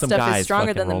you'll see female some stuff guys is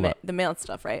stronger fucking than roll up. the male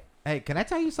stuff, right? Hey, can I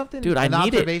tell you something? Dude, I An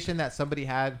need it. observation that somebody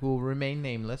had who will remain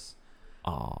nameless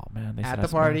Oh man, they at said the I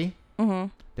smell- party. Mm-hmm.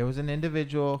 There was an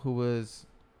individual who was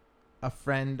a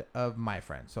friend of my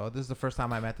friend. So this is the first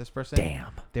time I met this person. Damn.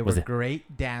 They Was were a it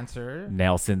great dancer.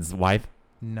 Nelson's wife?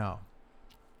 No.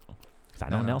 'Cause I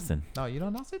know No. Nelson. No, you know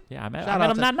Nelson? Yeah, I met Shout him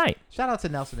out to- that night. Shout out to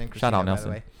Nelson and Christina, Shout out by Nelson.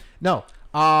 the way. No.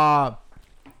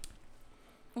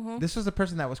 This was the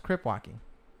person that was crip walking.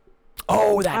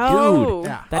 Oh, that Oh. dude.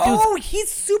 Yeah. That dude's Oh,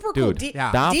 he's super cool. dude.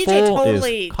 Yeah. That DJ fool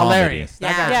totally- is comedy. Hilarious. That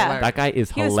Yeah. guy's Yeah. hilarious. That guy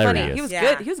is He was hilarious. funny. He was Yeah.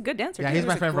 good. He was a good dancer. Yeah, too. he's my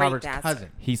was a friend great Robert's dancer. cousin.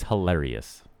 He's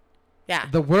hilarious. Yeah.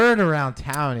 The word around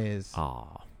town is Oh,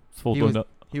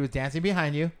 he was dancing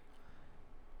behind you,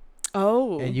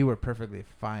 Oh. and you were perfectly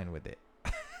fine with it.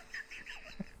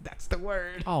 That's the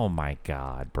word. oh my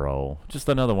God, bro. Just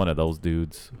another one of those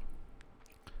dudes.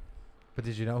 But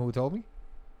did you know who told me?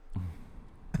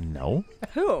 No.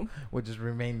 Who? Would just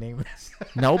remain nameless.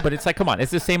 No, but it's like, come on.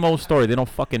 It's the same old story. They don't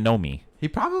fucking know me. He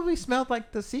probably smelled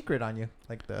like the secret on you,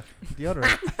 like the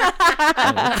deodorant.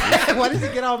 Why does he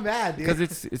get all mad, dude? Because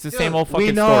it's the Dude, same old fucking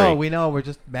we know, story. we know. We're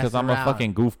just messing Because I'm around. a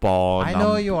fucking goofball. I and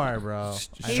know I'm you are, bro.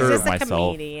 He's sure just of a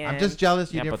myself. comedian. I'm just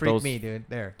jealous you Yeah, didn't but freak those- me, dude.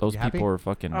 There. Those You happy? people are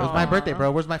fucking. It was my Aw. birthday, bro.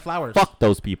 Where's my flowers? Fuck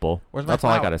those people. Where's my That's all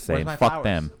I flower- gotta say. Where's my Fuck flowers?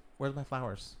 them. Where's my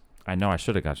flowers? I know I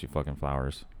should have got you fucking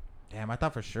flowers. Damn, I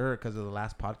thought for sure because of the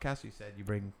last podcast you said you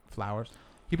bring flowers.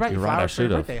 He brought you You're right, I flowers for your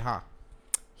should've. birthday, huh?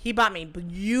 He bought me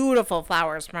beautiful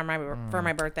flowers for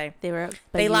my birthday. They were.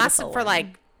 They lasted beautiful for one.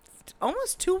 like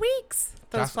almost 2 weeks.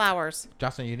 Those Just- flowers.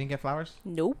 Jocelyn, you didn't get flowers?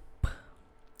 Nope.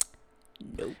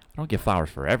 Nope. I don't get flowers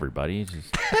for everybody. It's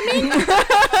just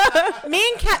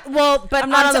Me and Kat. Well, but I'm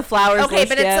not on to- the flowers Okay, list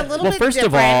but yet. it's a little well, bit first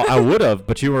different. of all, I would have,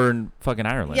 but you were in fucking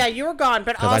Ireland. Yeah, you were gone,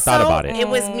 but 'Cause I also thought about it.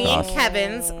 was me and Oh.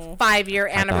 Kevin's 5-year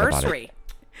thought about it. anniversary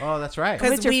Oh, that's right. What's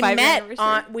because your we 5-year met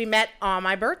anniversary? on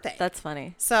my birthday. That's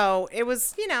funny. So it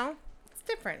was, it's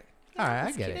different. All right,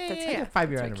 I get it. cute. That's Yeah, a 5-year That's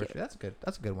very anniversary. cute. That's good.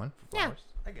 That's a good one for Yeah. flowers.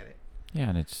 I get it. Yeah,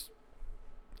 and it's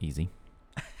easy.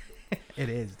 It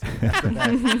is. Dude. That's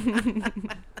the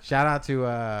best. Shout out to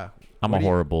I'm What a do you-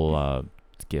 horrible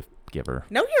gift giver.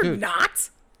 No, you're Dude. not.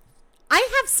 I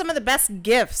have some of the best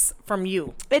gifts from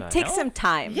you. It The takes hell? some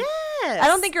time. Yes. I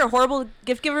don't think you're a horrible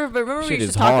gift giver, but remember we Shit used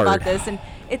is to talk hard. about this, and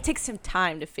it takes some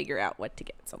time to figure out what to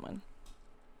get someone.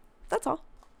 That's all.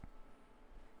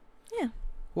 Yeah.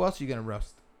 who else are you gonna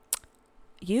roast?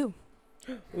 You.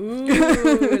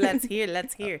 Ooh, let's hear.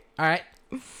 Let's hear. All right.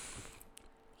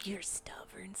 You're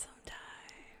stubborn sometimes.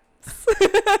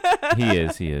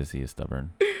 He is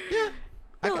stubborn.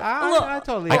 I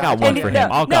totally. I got totally one get for it.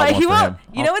 him. I'll got one he for won't. him.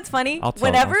 You know what's funny? I'll tell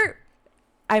him. Whenever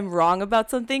I'm wrong about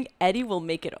something, Eddie will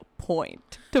make it a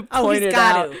point to Oh, point he's it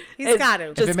got out. to. He's and got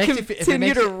to. Just it makes you fe- if it continue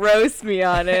makes to you- roast me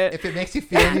on it. If it makes you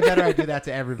feel any better, I do that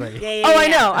to everybody. Yeah, yeah, Oh, I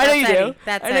yeah. know. I know you That's do. Eddie.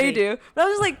 That's I know Eddie. you do. But I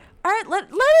was just like, all right, let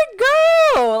it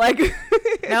go. Like,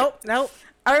 Nope.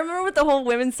 I remember with the whole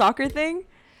women's soccer thing,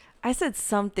 I said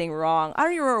something wrong. I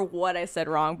don't even remember what I said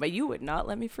wrong, but you would not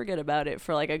let me forget about it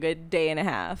for like a good day and a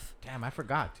half. Damn, I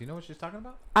forgot. Do you know what she's talking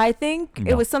about? I think No.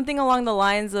 it was something along the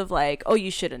lines of like, "Oh, you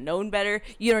should have known better.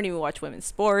 You don't even watch women's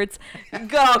sports."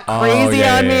 Got Oh, crazy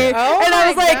yeah, on yeah, me, yeah. Oh and I my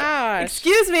was like, gosh.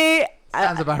 "Excuse me."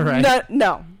 Sounds about right.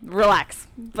 No, relax.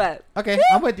 But Okay,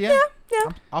 I'm with you. yeah.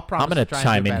 I'll promise. I'm gonna to try and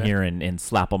chime do in better. here and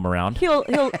slap him around. he'll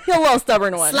a little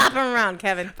stubborn one. Slap him around,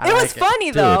 Kevin. I It was like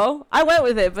funny though. I went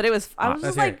with it, but it was. I was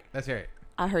Let's just hear like, it. Let's hear it.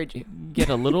 I heard you. Get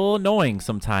a little annoying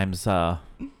sometimes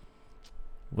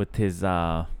with his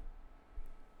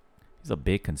he's a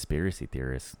big conspiracy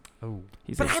theorist. Oh,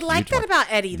 He's But a I like huge that one. about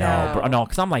Eddie, No, though. bro, no,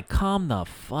 because I'm like, calm the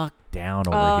fuck down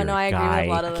over Oh here, no, I agree guy. with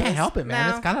a lot I of can't those. help it, man.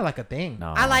 No. It's kind of like a thing.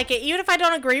 No. I like it. Even if I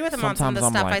don't agree with him on some of Sometimes the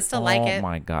I'm stuff, like, I still oh like it.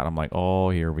 my god, I'm like, oh,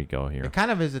 here we go here. It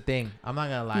kind of is a thing. I'm not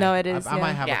gonna lie. No, it is, I might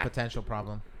yeah. have Yeah. a potential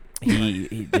problem.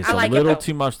 He just I a like it, little though.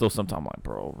 too much though. Sometimes I'm like,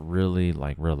 bro, really,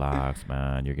 like, relax,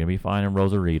 man. You're gonna be fine in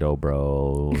Rosarito,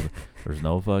 bro. There's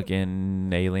no fucking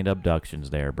alien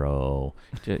abductions there, bro.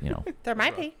 Just, There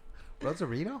might be.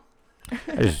 Rosarito?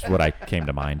 it's just what I came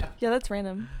to mind. Yeah, that's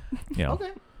random. Okay,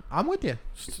 I'm with you.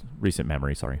 Just recent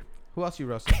memory. Sorry. Who else you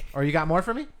roasting? Or you got more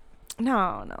for me?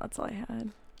 No, that's all I had.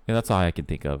 Yeah, that's all I can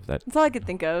think of. That. That's all I could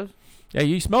think of. Yeah,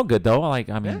 you smell good though. I mean,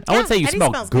 Yeah. I wouldn't say you Eddie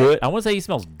smell smells good. good. I wouldn't say he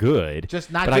smells good. Just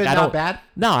not But, good, like, I not don't- bad.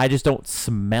 No, I just don't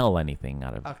smell anything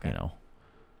out of Okay.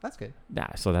 That's good.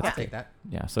 Yeah, so that's I'll take that.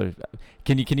 yeah. So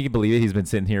can you believe it? He's been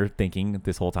sitting here thinking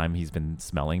this whole time he's been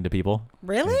smelling to people,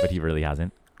 Really? but he really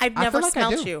hasn't. I've I never feel like I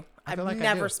smelt do. you. I I've feel like I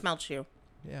never do. smelt you.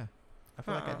 Yeah, I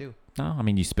feel like I Uh-uh. do. No, I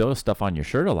mean you spill stuff on your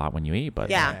shirt a lot when you eat,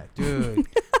 but Yeah. dude,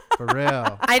 for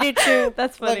real. I do too.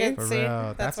 That's Look funny. and For see.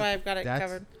 real. That's why I've got it that's-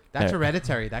 covered. That's Yeah.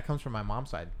 hereditary. That comes from my mom's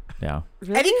side. yeah.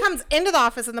 Eddie comes into the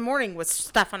office in the morning with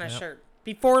stuff on his Yep. shirt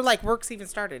before like work's even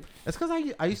started. It's because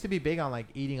I used to be big on like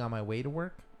eating on my way to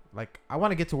work. Like I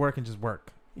want to get to work and just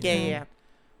work. Yeah, yeah, yeah.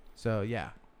 So yeah,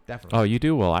 definitely. Oh, you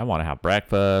do? Well, I want to have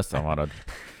breakfast. I want to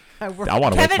I work.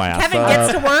 wake Kevin, my ass Kevin up,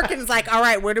 gets to work and is like, "All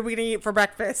right, what are we gonna eat for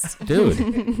breakfast?" dude.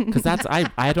 Because that's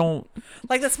I don't.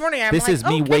 Like this morning, I'm This like, is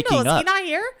me Kendall, waking is he up." not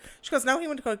here? She goes, "No, he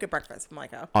went to go get breakfast." I'm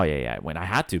like, "Oh, Oh yeah. When I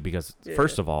had to because Yeah.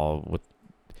 first of all,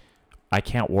 I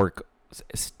can't work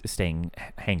staying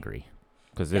hangry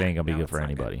because it Yeah, ain't gonna be no, good it's for not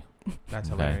good. anybody. That's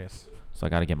Okay. hilarious. So I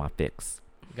got to get my fix.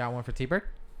 You got one for T-Bird?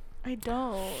 I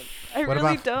don't. I What really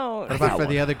about- don't. What about got for one.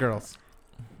 the other girls?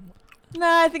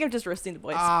 Nah, I think I'm just roasting the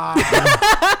boys. Ah,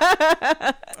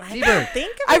 I T-Bird. can't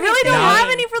think of I really don't No. have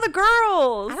any for the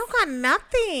girls. I don't got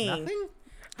nothing. nothing.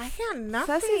 I got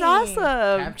nothing. Ceci's awesome.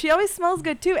 Cap- She always smells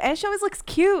good too, and she always looks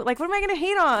cute. Like, what am I gonna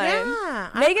hate on? Yeah,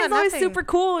 I Megan's got always nothing. super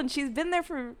cool, and she's been there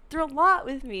through a lot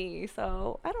with me.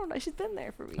 So I don't know. She's been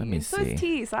there for me. Let me so see. is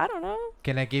T. So I don't know.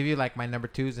 Can I give you like my number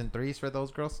 2s and 3s for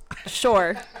those girls?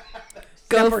 Sure,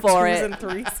 go Number for twos it. and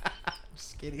threes.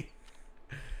 Just kidding.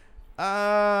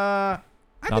 I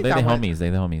No, think they the that one- homies. They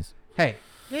the homies. Hey,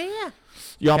 Yeah, yeah.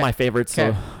 Y'all Okay. my favorites. So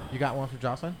okay. You got one for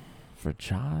Jocelyn? for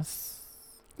Joss,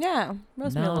 Yeah,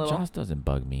 roast me a no, little. Joss doesn't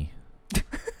bug me.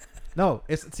 No,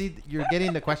 it's you're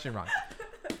getting the question wrong.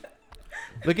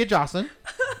 Look at Jocelyn.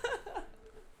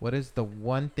 What is the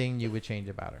one thing you would change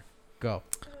about her? Go.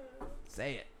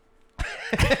 Say it.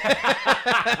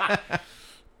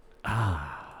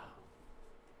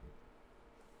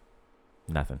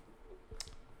 Nothing.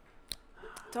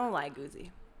 Don't lie, Goozy.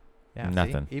 Yeah, see?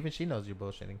 Nothing. Even she knows you're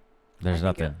bullshitting. There's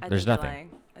nothing. There's nothing.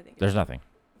 There's There's nothing.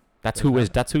 That's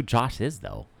who Josh is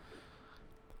though.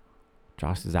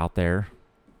 Josh is out there.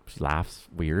 She laughs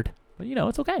weird, but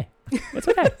it's okay. It's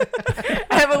okay.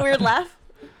 I have a weird laugh.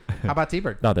 How about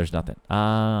T-Bird? No, there's nothing.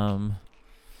 There's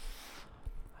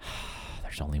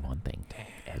only one thing,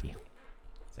 Eddie.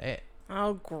 Say it.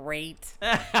 Oh, great.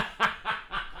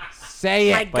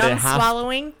 Say My it. But it gum has-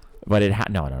 swallowing. But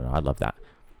no. I love that.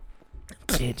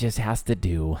 It just has to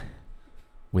do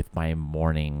with my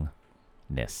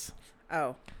morningness.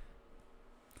 Oh.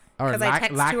 Or 'Cause I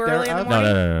text too early in the thereof?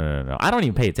 morning? No. I don't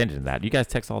even pay attention to that. You guys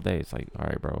text all day. It's like, all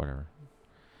right, bro, whatever.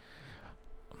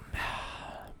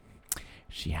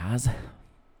 She has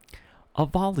a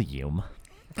volume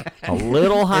a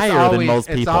little higher than most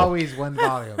people. It's always one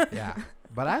volume. Yeah.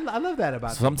 But I love that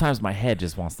about her. Sometimes my head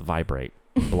just wants to vibrate,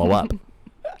 blow up.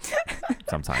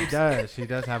 Sometimes. She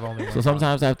does have only one So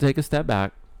sometimes I have to take a step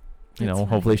back.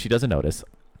 Hopefully she doesn't notice.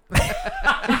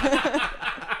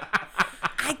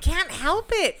 I can't help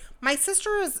it. My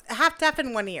sister is half deaf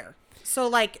in one ear. So,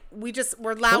 like, we're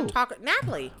loud Who? talking.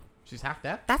 Natalie. She's half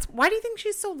deaf. Why do you think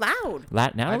she's so loud?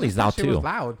 Natalie's I loud just thought she too. was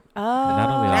loud. Oh.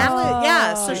 Natalie loud. Natalie,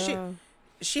 yeah. So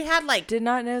she had Did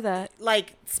not know that.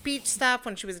 like speech stuff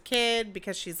when she was a kid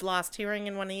because she's lost hearing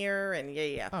in one ear and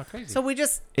yeah. Oh, crazy. So we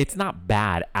just It's not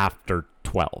bad after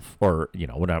 12 or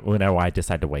whenever I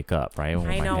decide to wake up, right? When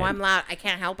I my know head- I'm loud. I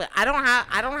can't help it. I don't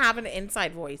have an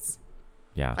inside voice.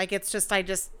 Yeah. Like it's just I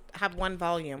just have one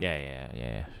volume.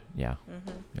 Yeah. Yeah,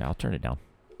 I'll turn it down.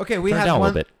 Okay, we Turn it have down a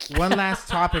one, little one last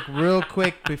topic real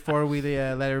quick before we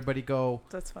let everybody go.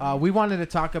 That's fine. We wanted to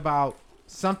talk about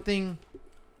something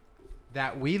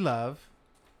that we love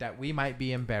that we might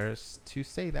be embarrassed to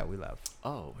say that we love.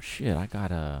 Oh shit! I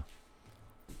got a.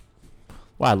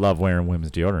 Well, I love wearing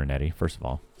women's deodorant, Eddie. First of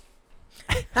all.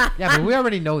 Yeah, but we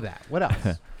already know that. What else?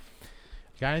 You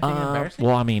got anything embarrassing?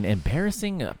 Well, I mean,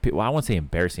 embarrassing. Well, I won't say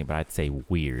embarrassing, but I'd say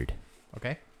weird.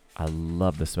 Okay. I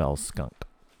love the smell of skunk.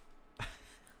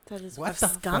 That is What the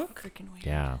skunk? freaking weird.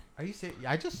 Yeah. Are you serious?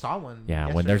 I just saw one. Yeah,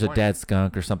 when yesterday there's a morning. dead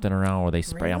skunk or something around or they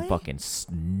spray, I'm Really? fucking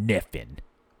sniffing.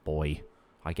 Boy,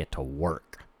 I get to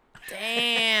work.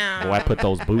 Damn. Boy, I put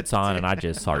those boots on and I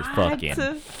just start fucking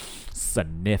What?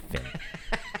 sniffing.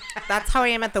 That's how I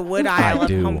am at the wood I aisle of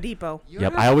do. Home Depot.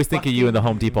 Yep, I always think of you in the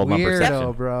Home Depot lumber Weirdo,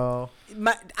 section. bro.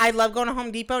 I love going to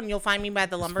Home Depot and you'll find me by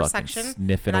the Just lumber fucking section.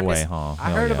 sniffing and I'm away, just- huh? I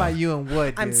Hell heard yeah. about you and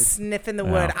wood, I'm dude. sniffing the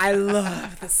Yeah. wood. I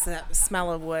love the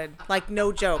smell of wood. Like,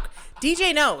 no joke.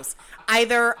 DJ knows.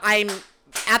 Either I'm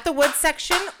at the wood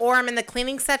section or I'm in the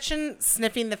cleaning section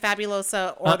sniffing the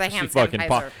Fabulosa or the She hand fucking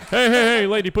sanitizer. Hey,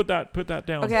 lady, put that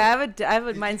down. Okay, I have a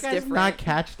Did mine's you guys different. not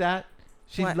catch that?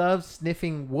 She What? loves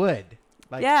sniffing wood.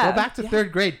 Like, Yeah. go back to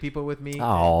third grade, people with me.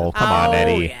 Oh, come on,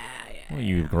 Eddie. Yeah. Will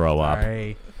you grow up?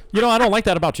 Sorry. I don't like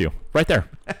that about you. Right there.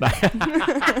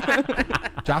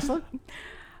 Jocelyn?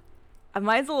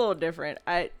 Mine's a little different.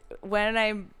 When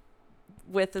I'm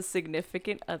with a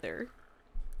significant other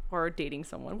or dating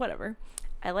someone, whatever,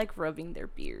 I like rubbing their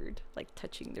beard, like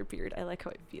touching their beard. I like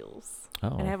how it feels.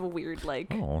 Oh. And I have a weird like.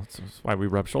 Oh, that's why we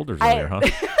rub shoulders I- earlier, huh?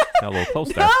 Got a little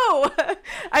close there. No,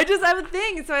 I just have a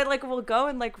thing. So I will go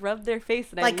and like rub their face,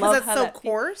 and Like, I because love it's how so that feels.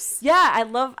 coarse. Yeah,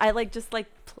 I like just like.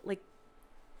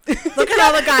 Look at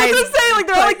all the guys. That's what I'm saying. Like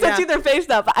they're all like Yeah. touching their face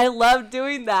now, but I love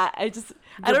doing that. I Your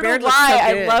don't know beard looks why. so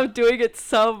I good. love doing it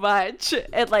so much.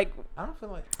 And like I don't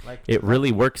feel like It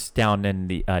really works down in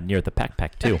the near the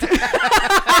peck too. I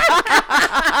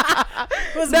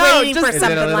was No, waiting just- for Is it a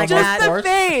something little like more just that. coarse? the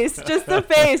face, just the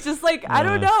face, just like I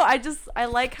don't Yeah. know. I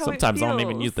like how Sometimes it I feels. don't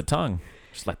even use the tongue.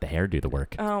 Just let the hair do the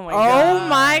work. Oh my Oh god.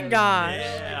 my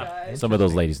gosh. Some of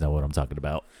those ladies know what I'm talking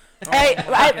about.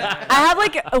 I have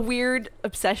like a weird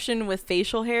obsession with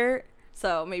facial hair,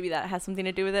 so maybe that has something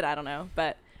to do with it. I don't know,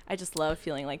 but I just love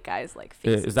feeling like guys like.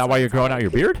 faces. Is that why you're growing out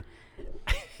your beard?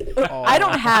 I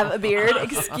don't have a beard.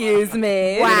 Excuse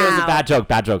me. Wow. It was a bad joke.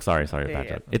 Bad joke. Sorry. Bad Yeah.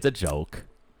 joke. It's a joke.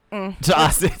 To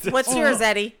us, it's a What's yours,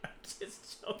 Eddie?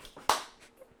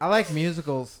 I like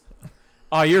musicals.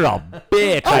 Oh, you're a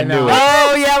bitch. I knew know. it.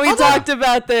 Oh yeah, we Hold on. talked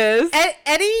about this.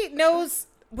 Eddie knows.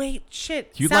 Wait,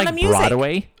 shit. You Sound like of Music.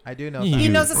 Broadway? I do know. You- He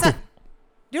that. knows the sound.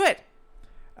 Do it.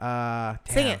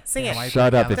 Sing it, sing it. why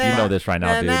Shut you up put if me you on know the this right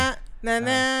now, Na, dude. na, na,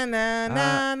 na, na,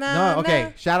 na, na, No, okay. na.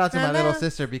 Shout out to my na, little na,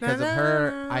 sister because of na,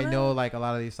 her. na, I na. know like a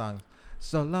lot of these songs.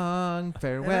 So long,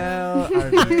 farewell, our say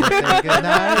good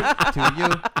night to you,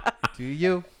 to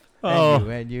you. Oh.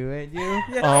 And you and you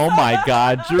and you. Oh my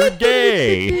God, you're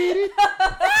gay.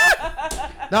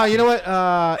 No, you know what?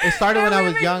 It started when I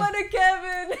was make young. fun of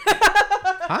Kevin.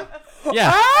 Huh?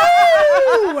 Yeah.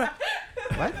 Oh!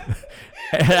 What?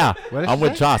 Yeah. What did I'm she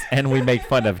with say? Joss, and we make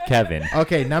fun of Kevin.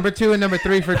 Okay, number 2 and number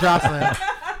 3 for Jocelyn.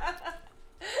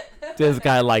 This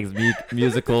guy likes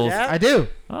musicals. Yeah. I do.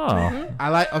 Oh. I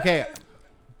like. Okay,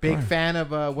 big fan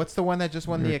of what's the one that just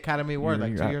won the Academy Award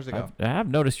like 2 years ago? I have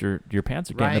noticed your pants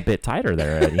are getting Right. a bit tighter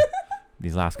there, Eddie.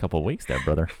 These last couple of weeks there,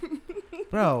 brother.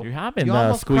 Bro, You have been you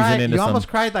almost squeezing cried, into you some. almost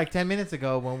cried like 10 minutes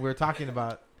ago when we were talking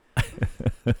about.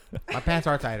 My pants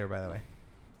are tighter, by the way.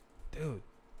 Dude,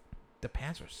 the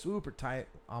pants were super tight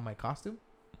on my costume.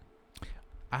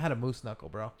 I had a moose knuckle,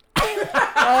 bro.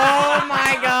 Oh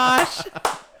my gosh.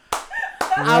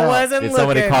 I Bro, wasn't Did looking.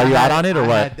 somebody call you out on it or I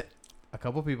what? had a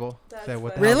couple people That's said,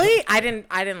 "What the funny. hell's Really? I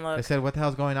didn't look. They said, "What the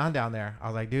hell's going on down there?" I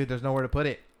was like, "Dude, there's nowhere to put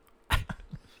it.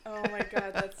 Oh my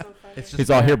God, that's so funny. It's just He's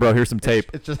all there. here, bro. Here's some tape.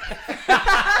 It's just,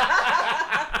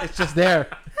 it's just there."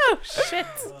 Oh shit.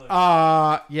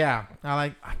 Yeah.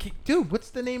 Dude, what's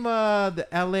the name of the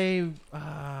LA?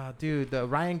 Dude, the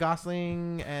Ryan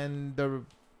Gosling and the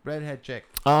redhead chick.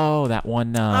 Oh, that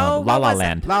one. Oh, La what La was it?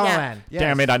 Land. La La Yeah. Land. Yes.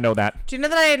 Damn it, I know that. Do you know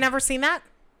that I had never seen that?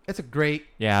 It's a great.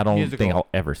 Yeah, I don't Musical. think I'll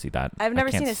ever see that. I've I never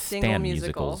can't seen a single stand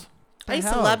musical. musicals. I used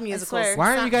to hell? love I musicals. swear.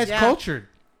 Why aren't you guys Yeah. cultured?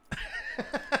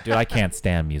 Dude, I can't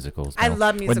stand musicals. I bro.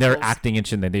 love When they're musicals. acting and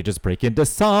shit, then they just break into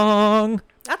song.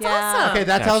 That's Yeah. awesome. Okay,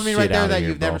 that That tells me right shit there outta that here,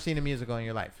 you've bro. never seen a musical in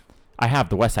your life. I have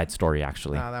the West Side Story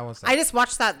actually, No, that one's. I just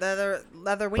watched that the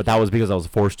other week. but that was because I was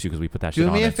forced to because we put that shit Do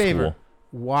on me a in favor. school.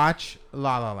 Watch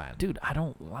La La Land. Dude. I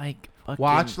don't like fucking.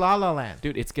 Watch La La Land.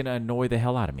 Dude, it's gonna annoy the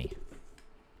hell out of me.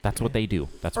 That's what they do.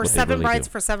 That's or what Seven they really Brides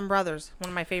do. for Seven Brothers, one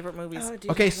of my favorite movies.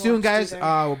 Okay, soon, guys.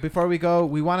 Before we go,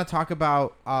 we want to talk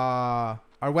about our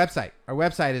website. Our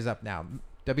website is up now.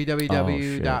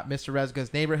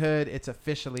 www.mrresga's neighborhood. It's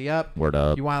officially up. Word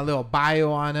up. You want a little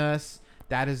bio on us?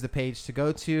 That is the page to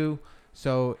go to.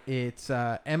 So it's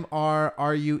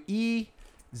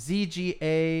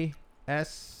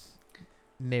MRRUEZGAS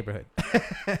neighborhood.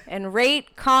 And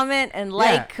rate, comment, and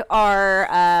like our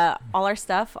all our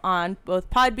stuff on both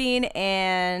Podbean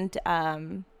and iTunes.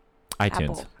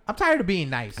 Apple. I'm tired of being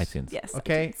nice. iTunes. Yes.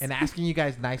 Okay, iTunes. and asking you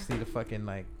guys nicely to fucking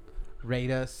like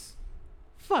rate us.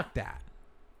 Fuck that.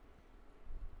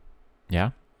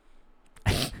 Yeah.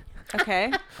 Okay.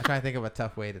 I'm trying to think of a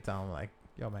tough way to tell them like,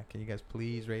 yo man, can you guys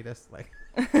please rate us? Like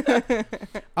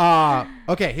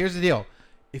okay, here's the deal.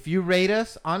 If you rate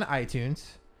us on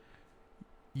iTunes,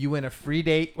 you win a free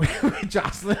date with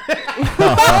Jocelyn.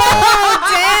 Oh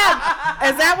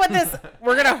damn! Is that what this?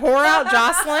 We're gonna whore out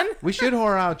Jocelyn? We should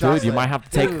whore out Jocelyn. Dude, you might have to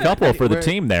take a Dude, couple for the we're-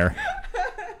 team there.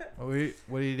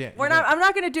 What are you doing? We're not. I'm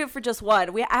not gonna do it for just one.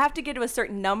 I have to get to a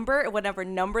certain number, whatever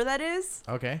number that is.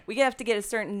 Okay. We have to get a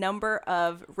certain number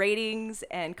of ratings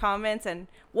and comments, and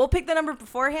we'll pick the number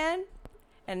beforehand,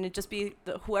 and it just be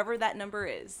whoever that number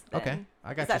is. then. Okay.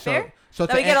 I got Is you. that fair? So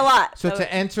That we get a lot. So So-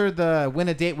 to enter the win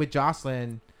a date with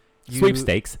Jocelyn, you,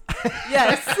 Sweepstakes.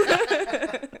 Yes.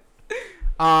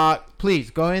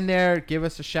 please go in there, give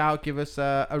us a shout, give us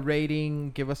a rating,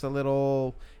 give us a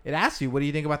little. It asks you, what do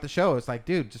you think about the show? It's like,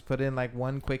 dude, just put in like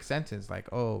one quick sentence,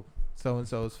 like, oh, so and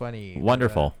so is funny.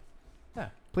 Wonderful. Yeah,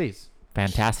 please.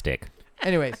 Fantastic.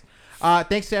 Anyways,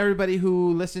 thanks to everybody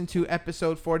who listened to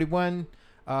episode 41.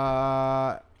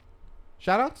 Shout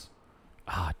outs?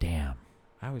 Ah, damn.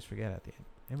 I always forget at the end.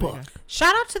 Anybody got-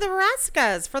 Shout out to the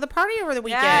Raskas for the party over the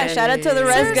weekend. Yeah, shout out to the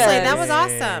Seriously, Resgas. that was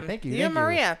awesome. Thank you, You and thank you.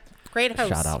 Maria, great host.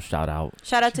 Shout out, shout out.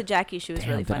 Shout out to Jackie. She was Damn,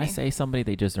 really did funny. I say somebody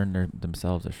they just earned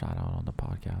themselves a shout out on the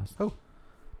podcast? Who?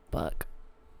 Fuck.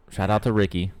 Shout out to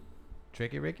Ricky.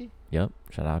 Tricky Ricky? Yep.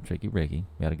 Shout out Tricky Ricky.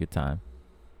 We had a good time.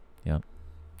 Yep.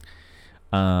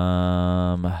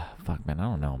 Fuck man, I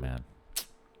don't know, man.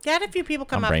 Yeah, I had a few people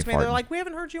come I'm up brain to me. They're farting. like, "We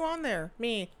haven't heard you on there."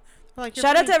 Me. They're like, "You're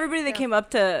Shout out to funny." everybody that Yeah. came up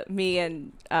to me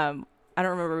and I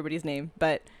don't remember everybody's name,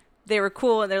 but they were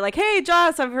cool and they're like, "Hey,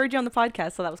 Joss, I've heard you on the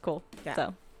podcast," so that was cool. Yeah.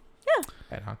 So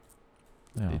Right, huh?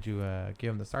 Yeah. Did you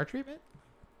give him the star treatment?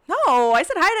 no, I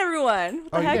said hi to everyone.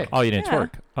 What the Oh, you heck? did? Oh, you didn't Yeah.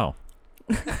 twerk. Oh.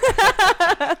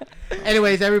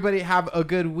 Anyways, everybody have a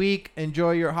good week.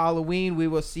 Enjoy your Halloween. We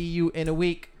will see you in a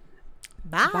week.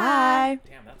 Bye. Bye.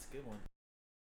 Damn, that's a good one.